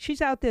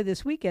 she's out there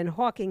this weekend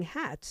hawking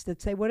hats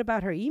that say, what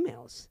about her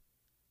emails?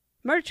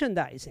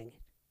 Merchandising.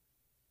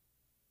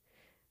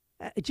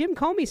 Jim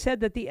Comey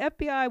said that the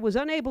FBI was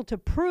unable to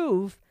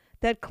prove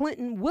that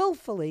Clinton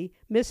willfully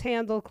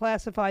mishandled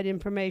classified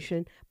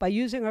information by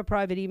using her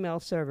private email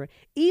server,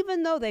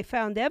 even though they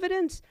found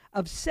evidence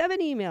of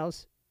 7 email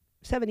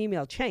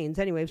chains,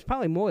 anyway, it was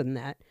probably more than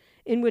that,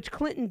 in which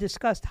Clinton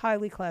discussed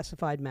highly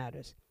classified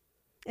matters.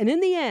 And in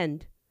the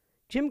end,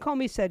 Jim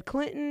Comey said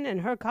Clinton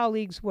and her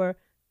colleagues were,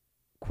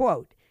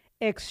 quote,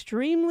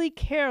 extremely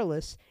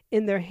careless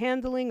in their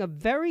handling of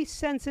very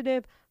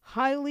sensitive,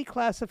 highly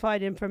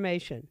classified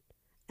information.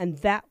 And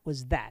that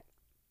was that.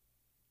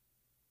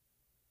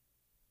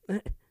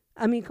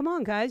 I mean, come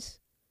on, guys.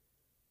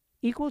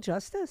 Equal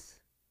justice?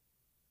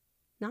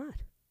 Not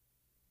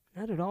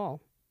at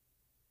all.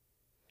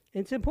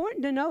 It's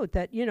important to note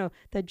that,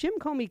 that Jim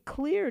Comey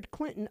cleared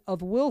Clinton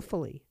of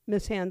willfully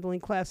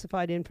mishandling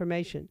classified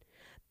information.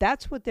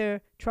 That's what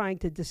they're trying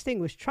to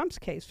distinguish Trump's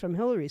case from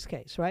Hillary's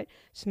case, right?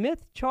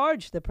 Smith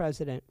charged the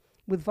president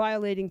with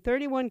violating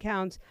 31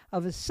 counts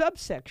of a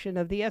subsection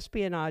of the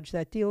espionage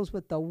that deals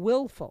with the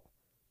willful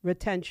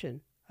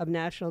retention of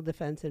national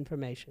defense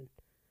information.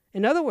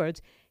 In other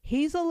words,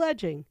 he's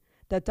alleging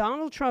that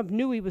Donald Trump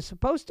knew he was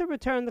supposed to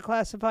return the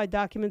classified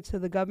documents to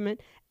the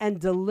government and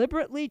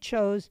deliberately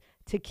chose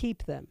to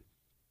keep them.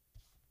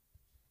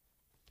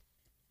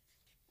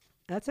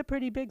 That's a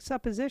pretty big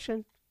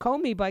supposition.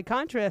 Comey, by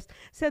contrast,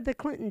 said that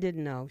Clinton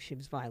didn't know she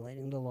was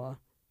violating the law.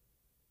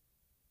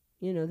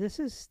 This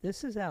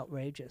is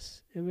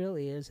outrageous. It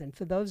really is. And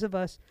for those of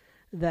us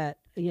that,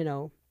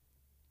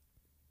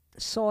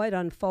 saw it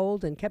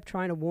unfold and kept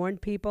trying to warn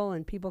people,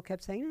 and people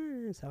kept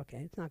saying, it's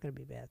okay. It's not going to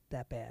be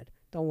that bad.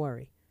 Don't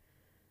worry.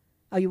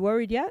 Are you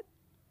worried yet?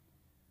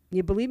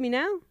 You believe me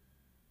now?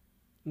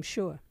 I'm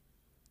sure.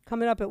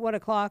 Coming up at 1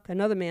 o'clock,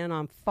 another man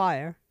on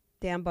fire,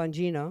 Dan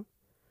Bongino.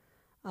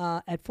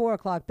 At 4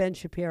 o'clock, Ben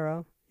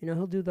Shapiro.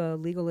 He'll do the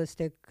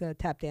legalistic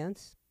tap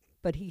dance,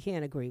 but he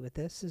can't agree with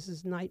this. This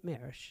is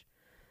nightmarish.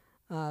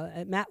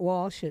 at Matt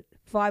Walsh at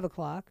 5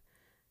 o'clock,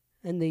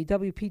 and the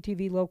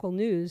WPTV local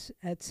news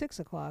at 6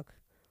 o'clock.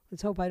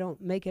 Let's hope I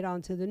don't make it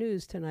onto the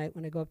news tonight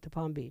when I go up to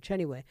Palm Beach.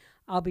 Anyway,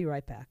 I'll be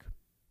right back.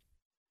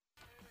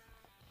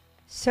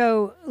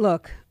 So,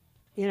 look,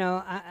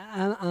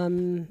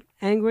 I'm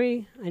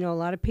angry. I know a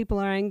lot of people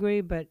are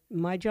angry, but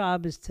my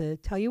job is to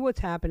tell you what's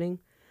happening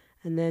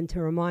and then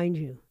to remind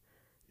you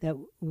that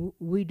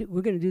we're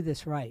going to do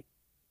this right,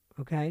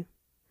 okay?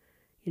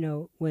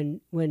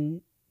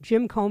 When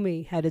Jim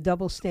Comey had a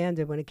double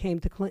standard when it came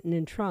to Clinton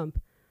and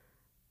Trump,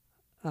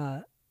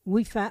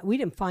 we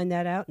didn't find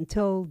that out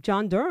until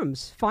John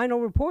Durham's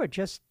final report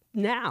just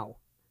now.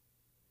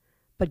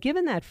 But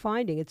given that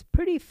finding, it's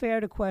pretty fair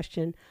to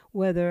question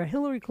whether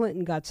Hillary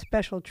Clinton got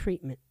special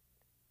treatment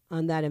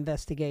on that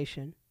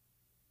investigation.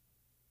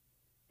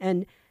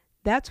 And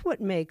that's what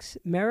makes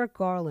Merrick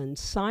Garland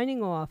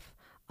signing off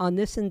on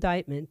this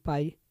indictment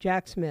by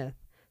Jack Smith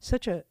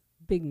such a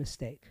big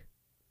mistake.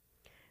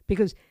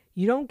 Because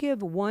you don't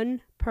give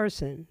one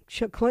person,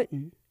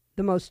 Clinton,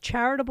 the most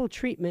charitable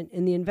treatment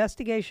in the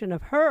investigation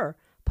of her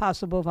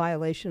possible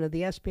violation of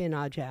the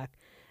Espionage Act.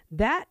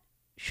 That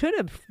should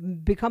have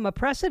become a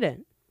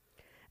precedent.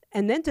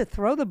 And then to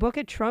throw the book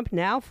at Trump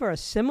now for a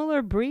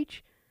similar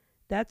breach,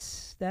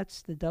 that's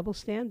the double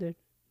standard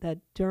that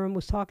Durham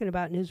was talking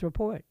about in his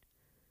report.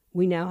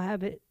 We now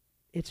have it.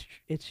 It's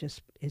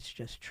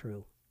just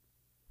true.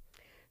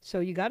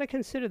 So you got to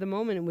consider the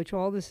moment in which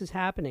all this is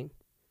happening.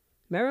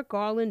 Merrick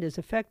Garland is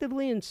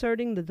effectively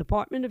inserting the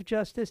Department of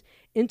Justice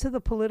into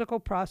the political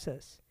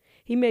process.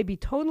 He may be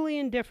totally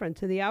indifferent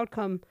to the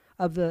outcome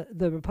of the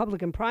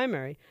Republican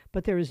primary,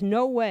 but there is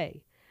no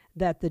way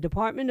that the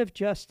Department of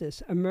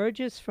Justice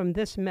emerges from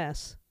this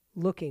mess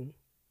looking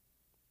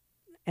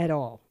at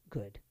all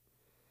good.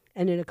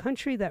 And in a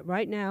country that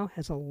right now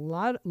has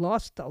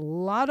lost a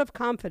lot of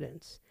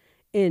confidence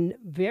in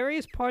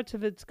various parts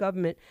of its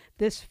government,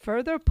 this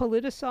further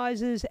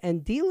politicizes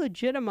and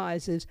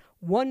delegitimizes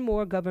one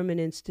more government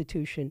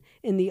institution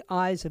in the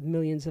eyes of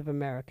millions of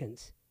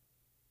Americans.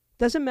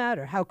 Doesn't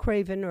matter how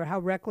craven or how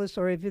reckless,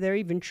 or if they're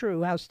even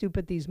true, how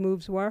stupid these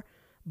moves were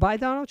by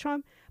Donald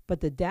Trump,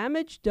 but the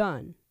damage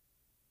done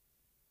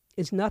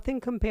is nothing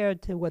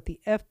compared to what the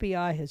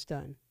FBI has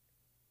done.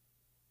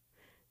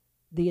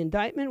 The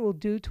indictment will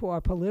do to our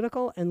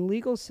political and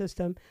legal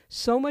system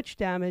so much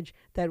damage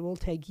that it will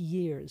take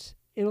years.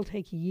 It'll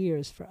take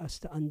years for us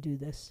to undo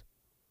this.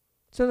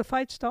 So the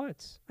fight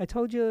starts. I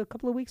told you a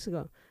couple of weeks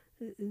ago,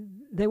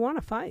 they want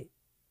to fight.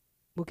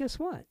 Well, guess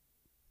what?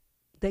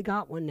 They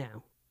got one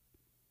now.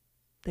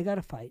 They got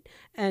to fight.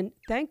 And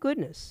thank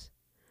goodness,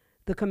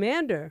 the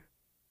commander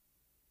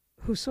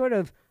who's sort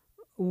of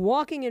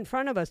walking in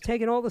front of us,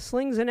 taking all the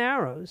slings and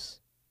arrows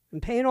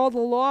and paying all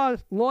the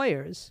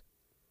lawyers,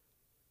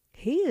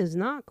 he is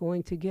not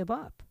going to give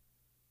up.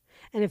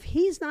 And if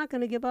he's not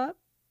going to give up,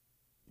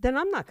 then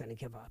I'm not going to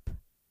give up.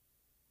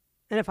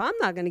 And if I'm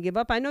not going to give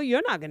up, I know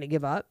you're not going to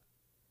give up.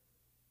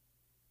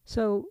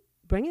 So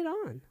bring it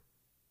on.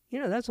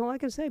 That's all I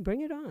can say.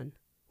 Bring it on.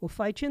 We'll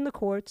fight you in the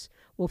courts.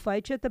 We'll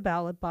fight you at the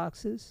ballot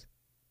boxes.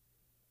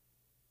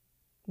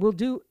 We'll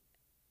do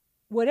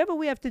whatever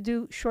we have to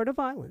do short of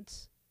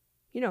violence.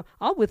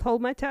 I'll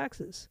withhold my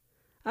taxes.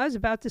 I was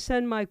about to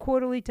send my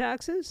quarterly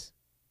taxes.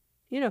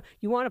 You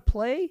want to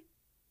play?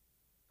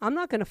 I'm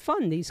not going to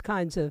fund these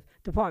kinds of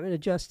Department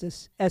of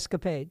Justice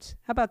escapades.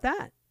 How about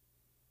that?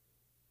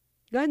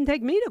 Go ahead and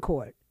take me to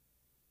court.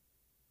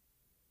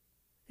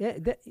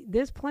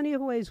 There's plenty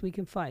of ways we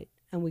can fight,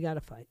 and we got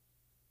to fight.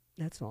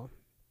 That's all.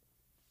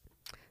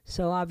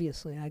 So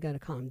obviously, I got to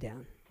calm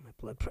down. My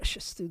blood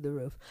pressure's through the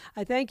roof.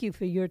 I thank you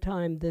for your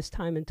time this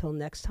time until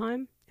next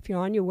time. If you're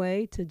on your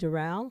way to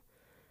Doral,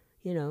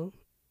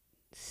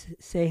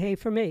 say hey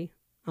for me.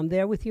 I'm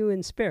there with you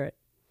in spirit.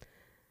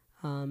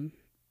 And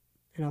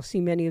I'll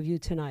see many of you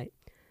tonight.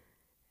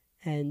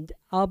 And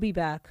I'll be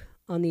back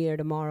on the air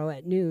tomorrow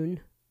at noon.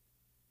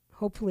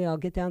 Hopefully I'll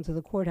get down to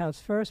the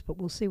courthouse first, but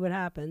we'll see what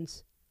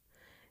happens.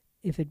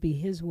 If it be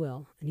his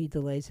will and he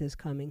delays his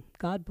coming.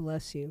 God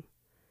bless you.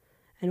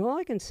 And all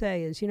I can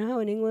say is, how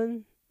in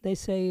England they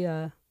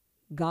say,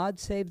 God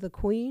save the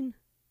Queen?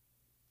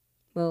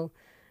 Well,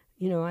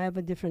 I have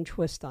a different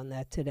twist on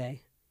that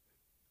today.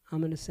 I'm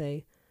going to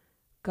say,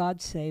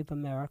 God save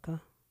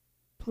America.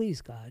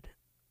 Please, God,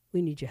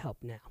 we need your help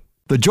now.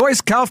 The Joyce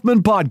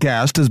Kaufman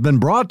Podcast has been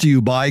brought to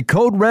you by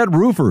Code Red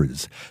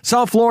Roofers,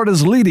 South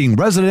Florida's leading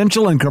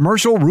residential and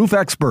commercial roof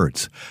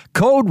experts.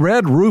 Code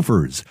Red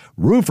Roofers,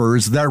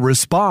 roofers that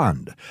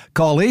respond.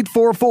 Call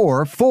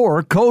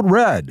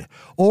 844-4-CODE-RED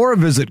or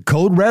visit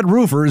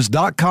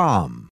CodeRedRoofers.com.